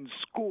aren't in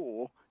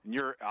school, and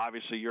you're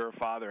a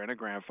father and a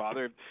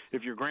grandfather,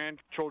 if your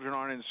grandchildren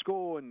aren't in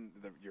school and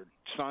your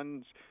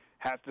sons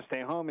have to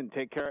stay home and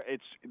take care,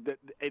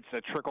 it's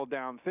a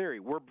trickle-down theory.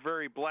 We're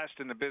very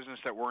blessed in the business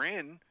that we're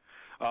in,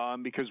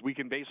 because we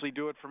can basically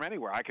do it from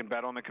anywhere. I can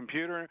bet on the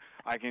computer.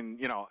 I can,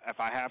 if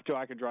I have to,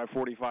 I can drive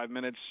 45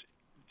 minutes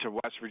to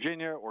West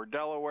Virginia or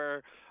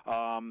Delaware.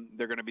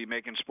 They're going to be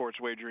making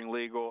sports wagering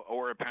legal,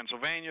 or in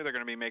Pennsylvania. They're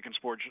going to be making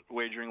sports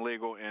wagering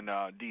legal in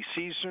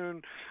D.C.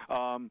 soon.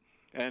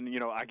 And,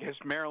 I guess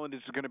Maryland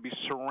is going to be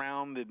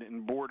surrounded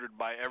and bordered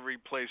by every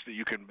place that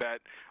you can bet.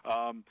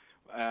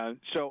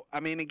 So, I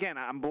mean, again,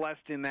 I'm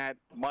blessed in that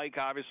Mike,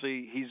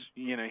 obviously, he's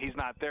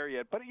not there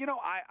yet. But,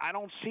 I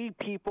don't see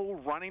people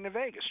running to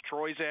Vegas.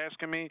 Troy's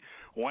asking me,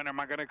 when am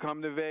I going to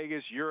come to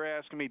Vegas? You're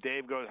asking me.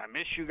 Dave goes, I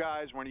miss you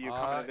guys. When are you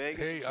coming to Vegas?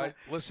 Hey,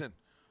 listen.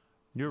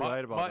 You're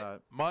right about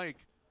that.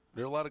 Mike,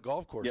 there are a lot of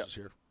golf courses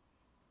here.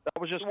 I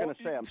was just going to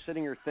say, I'm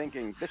sitting here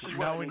thinking, this is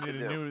what now I need to do.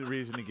 Now we need a new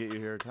reason to get you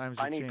here. Times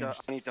have changed.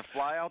 I need to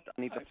fly out.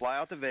 I need to fly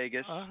out to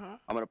Vegas. I'm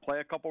going to play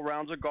a couple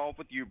rounds of golf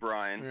with you,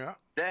 Brian. Yeah.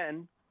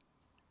 Then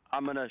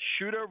I'm going to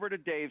shoot over to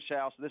Dave's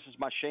house. This is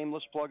my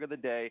shameless plug of the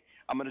day.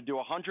 I'm going to do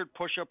 100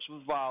 push-ups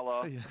with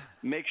Vala. Yeah.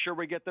 Make sure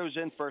we get those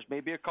in first.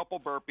 Maybe a couple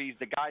burpees.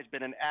 The guy's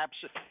been an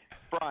absolute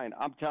 – Brian,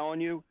 I'm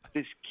telling you,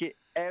 this kid,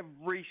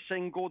 every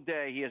single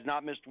day, he has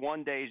not missed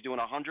one day. He's doing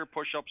 100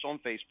 push-ups on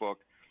Facebook.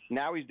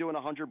 Now he's doing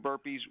 100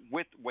 burpees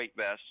with weight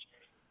vests.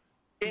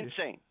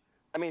 Insane.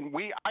 I mean,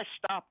 I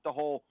stopped the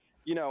whole,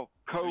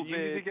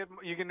 COVID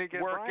you can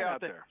get workout Brian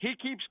out there. He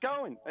keeps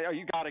going.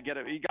 You got to get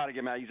him. You got to get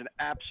him out. He's an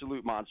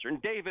absolute monster, and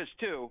Davis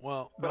too.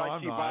 Well, but I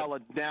see Vala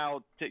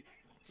now.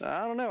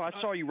 I don't know. I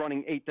saw you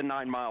running 8 to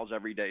 9 miles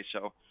every day,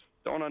 so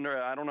I don't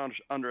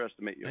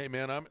underestimate you. Hey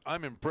man,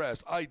 I'm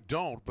impressed. I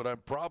don't, but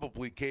I'm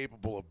probably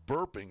capable of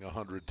burping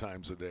 100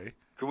 times a day.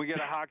 Can we get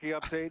a hockey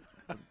update?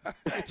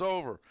 It's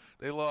over.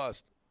 They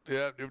lost.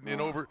 Yeah,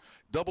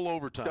 double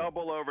overtime.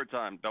 Double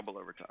overtime.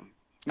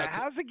 Now,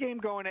 how's the game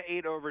going to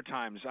 8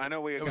 overtimes? I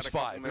know it was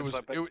 5. It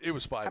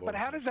was 5. But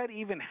how does that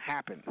even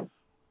happen?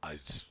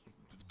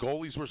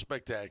 Goalies were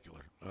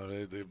spectacular.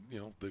 The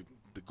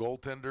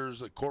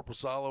goaltenders,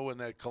 Korpisalo in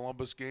that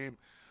Columbus game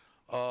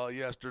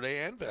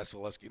yesterday, and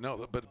Vasilevsky.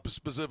 No, but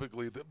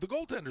specifically the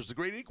goaltender's the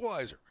great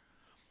equalizer.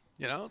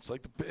 It's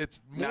like it's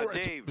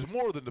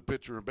more than the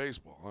pitcher in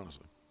baseball,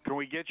 honestly. Can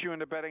we get you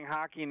into betting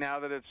hockey now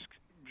that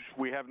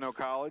we have no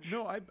college?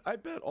 No, I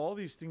bet all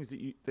these things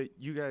that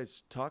you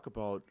guys talk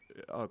about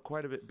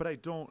quite a bit, but I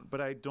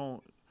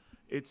don't.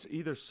 It's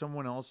either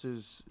someone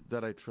else's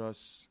that I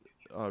trust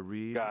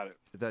read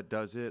that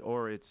does it,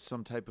 or it's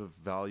some type of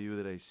value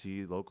that I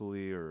see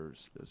locally, or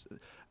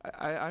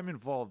I'm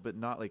involved, but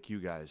not like you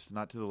guys,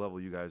 not to the level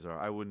you guys are.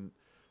 I wouldn't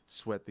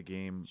sweat the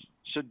game.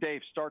 So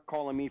Dave, start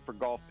calling me for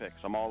golf picks.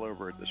 I'm all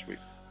over it this week.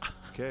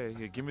 Okay,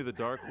 give me the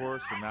dark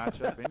horse, a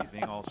matchup,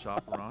 anything. I'll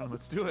shop around.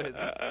 Let's do it.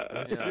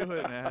 Let's do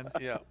it, man.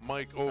 Yeah,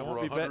 Mike over 100. I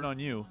won't be betting on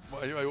you.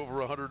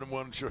 Over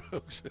 101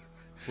 strokes.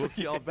 We'll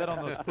see. I'll bet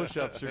on those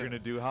push-ups you're going to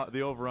do.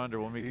 The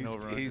over/under. We'll make an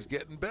over/under. He's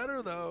getting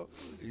better, though.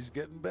 He's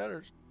getting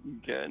better.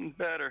 Getting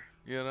better.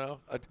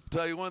 I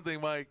tell you one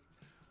thing, Mike.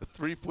 A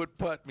 3-foot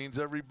putt means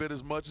every bit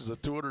as much as a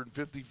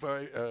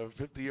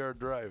 250-yard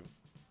drive.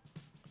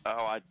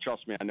 Oh,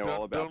 trust me, I know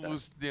all about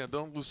that.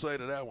 Don't lose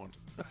sight of that one.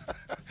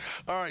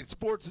 All right,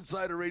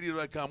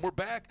 SportsInsiderRadio.com. We're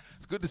back.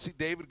 It's good to see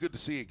David. Good to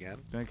see you again.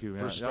 Thank you,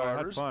 man. For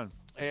starters. I had fun.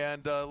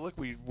 And look,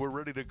 we're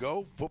ready to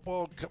go.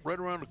 Football right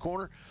around the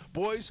corner.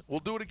 Boys, we'll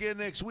do it again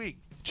next week.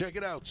 Check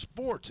it out,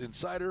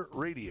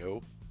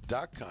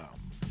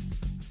 SportsInsiderRadio.com.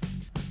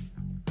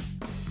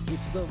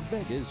 It's the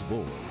Vegas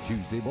Boys,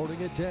 Tuesday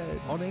morning at 10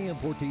 on AM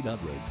 1400,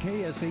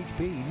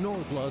 KSHP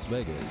North Las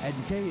Vegas, and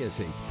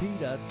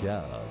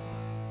KSHP.com.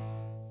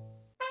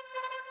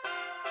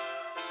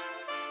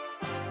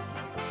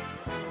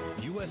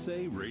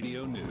 USA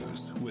Radio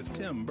News with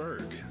Tim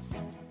Berg.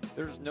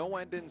 There's no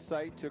end in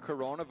sight to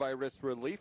coronavirus relief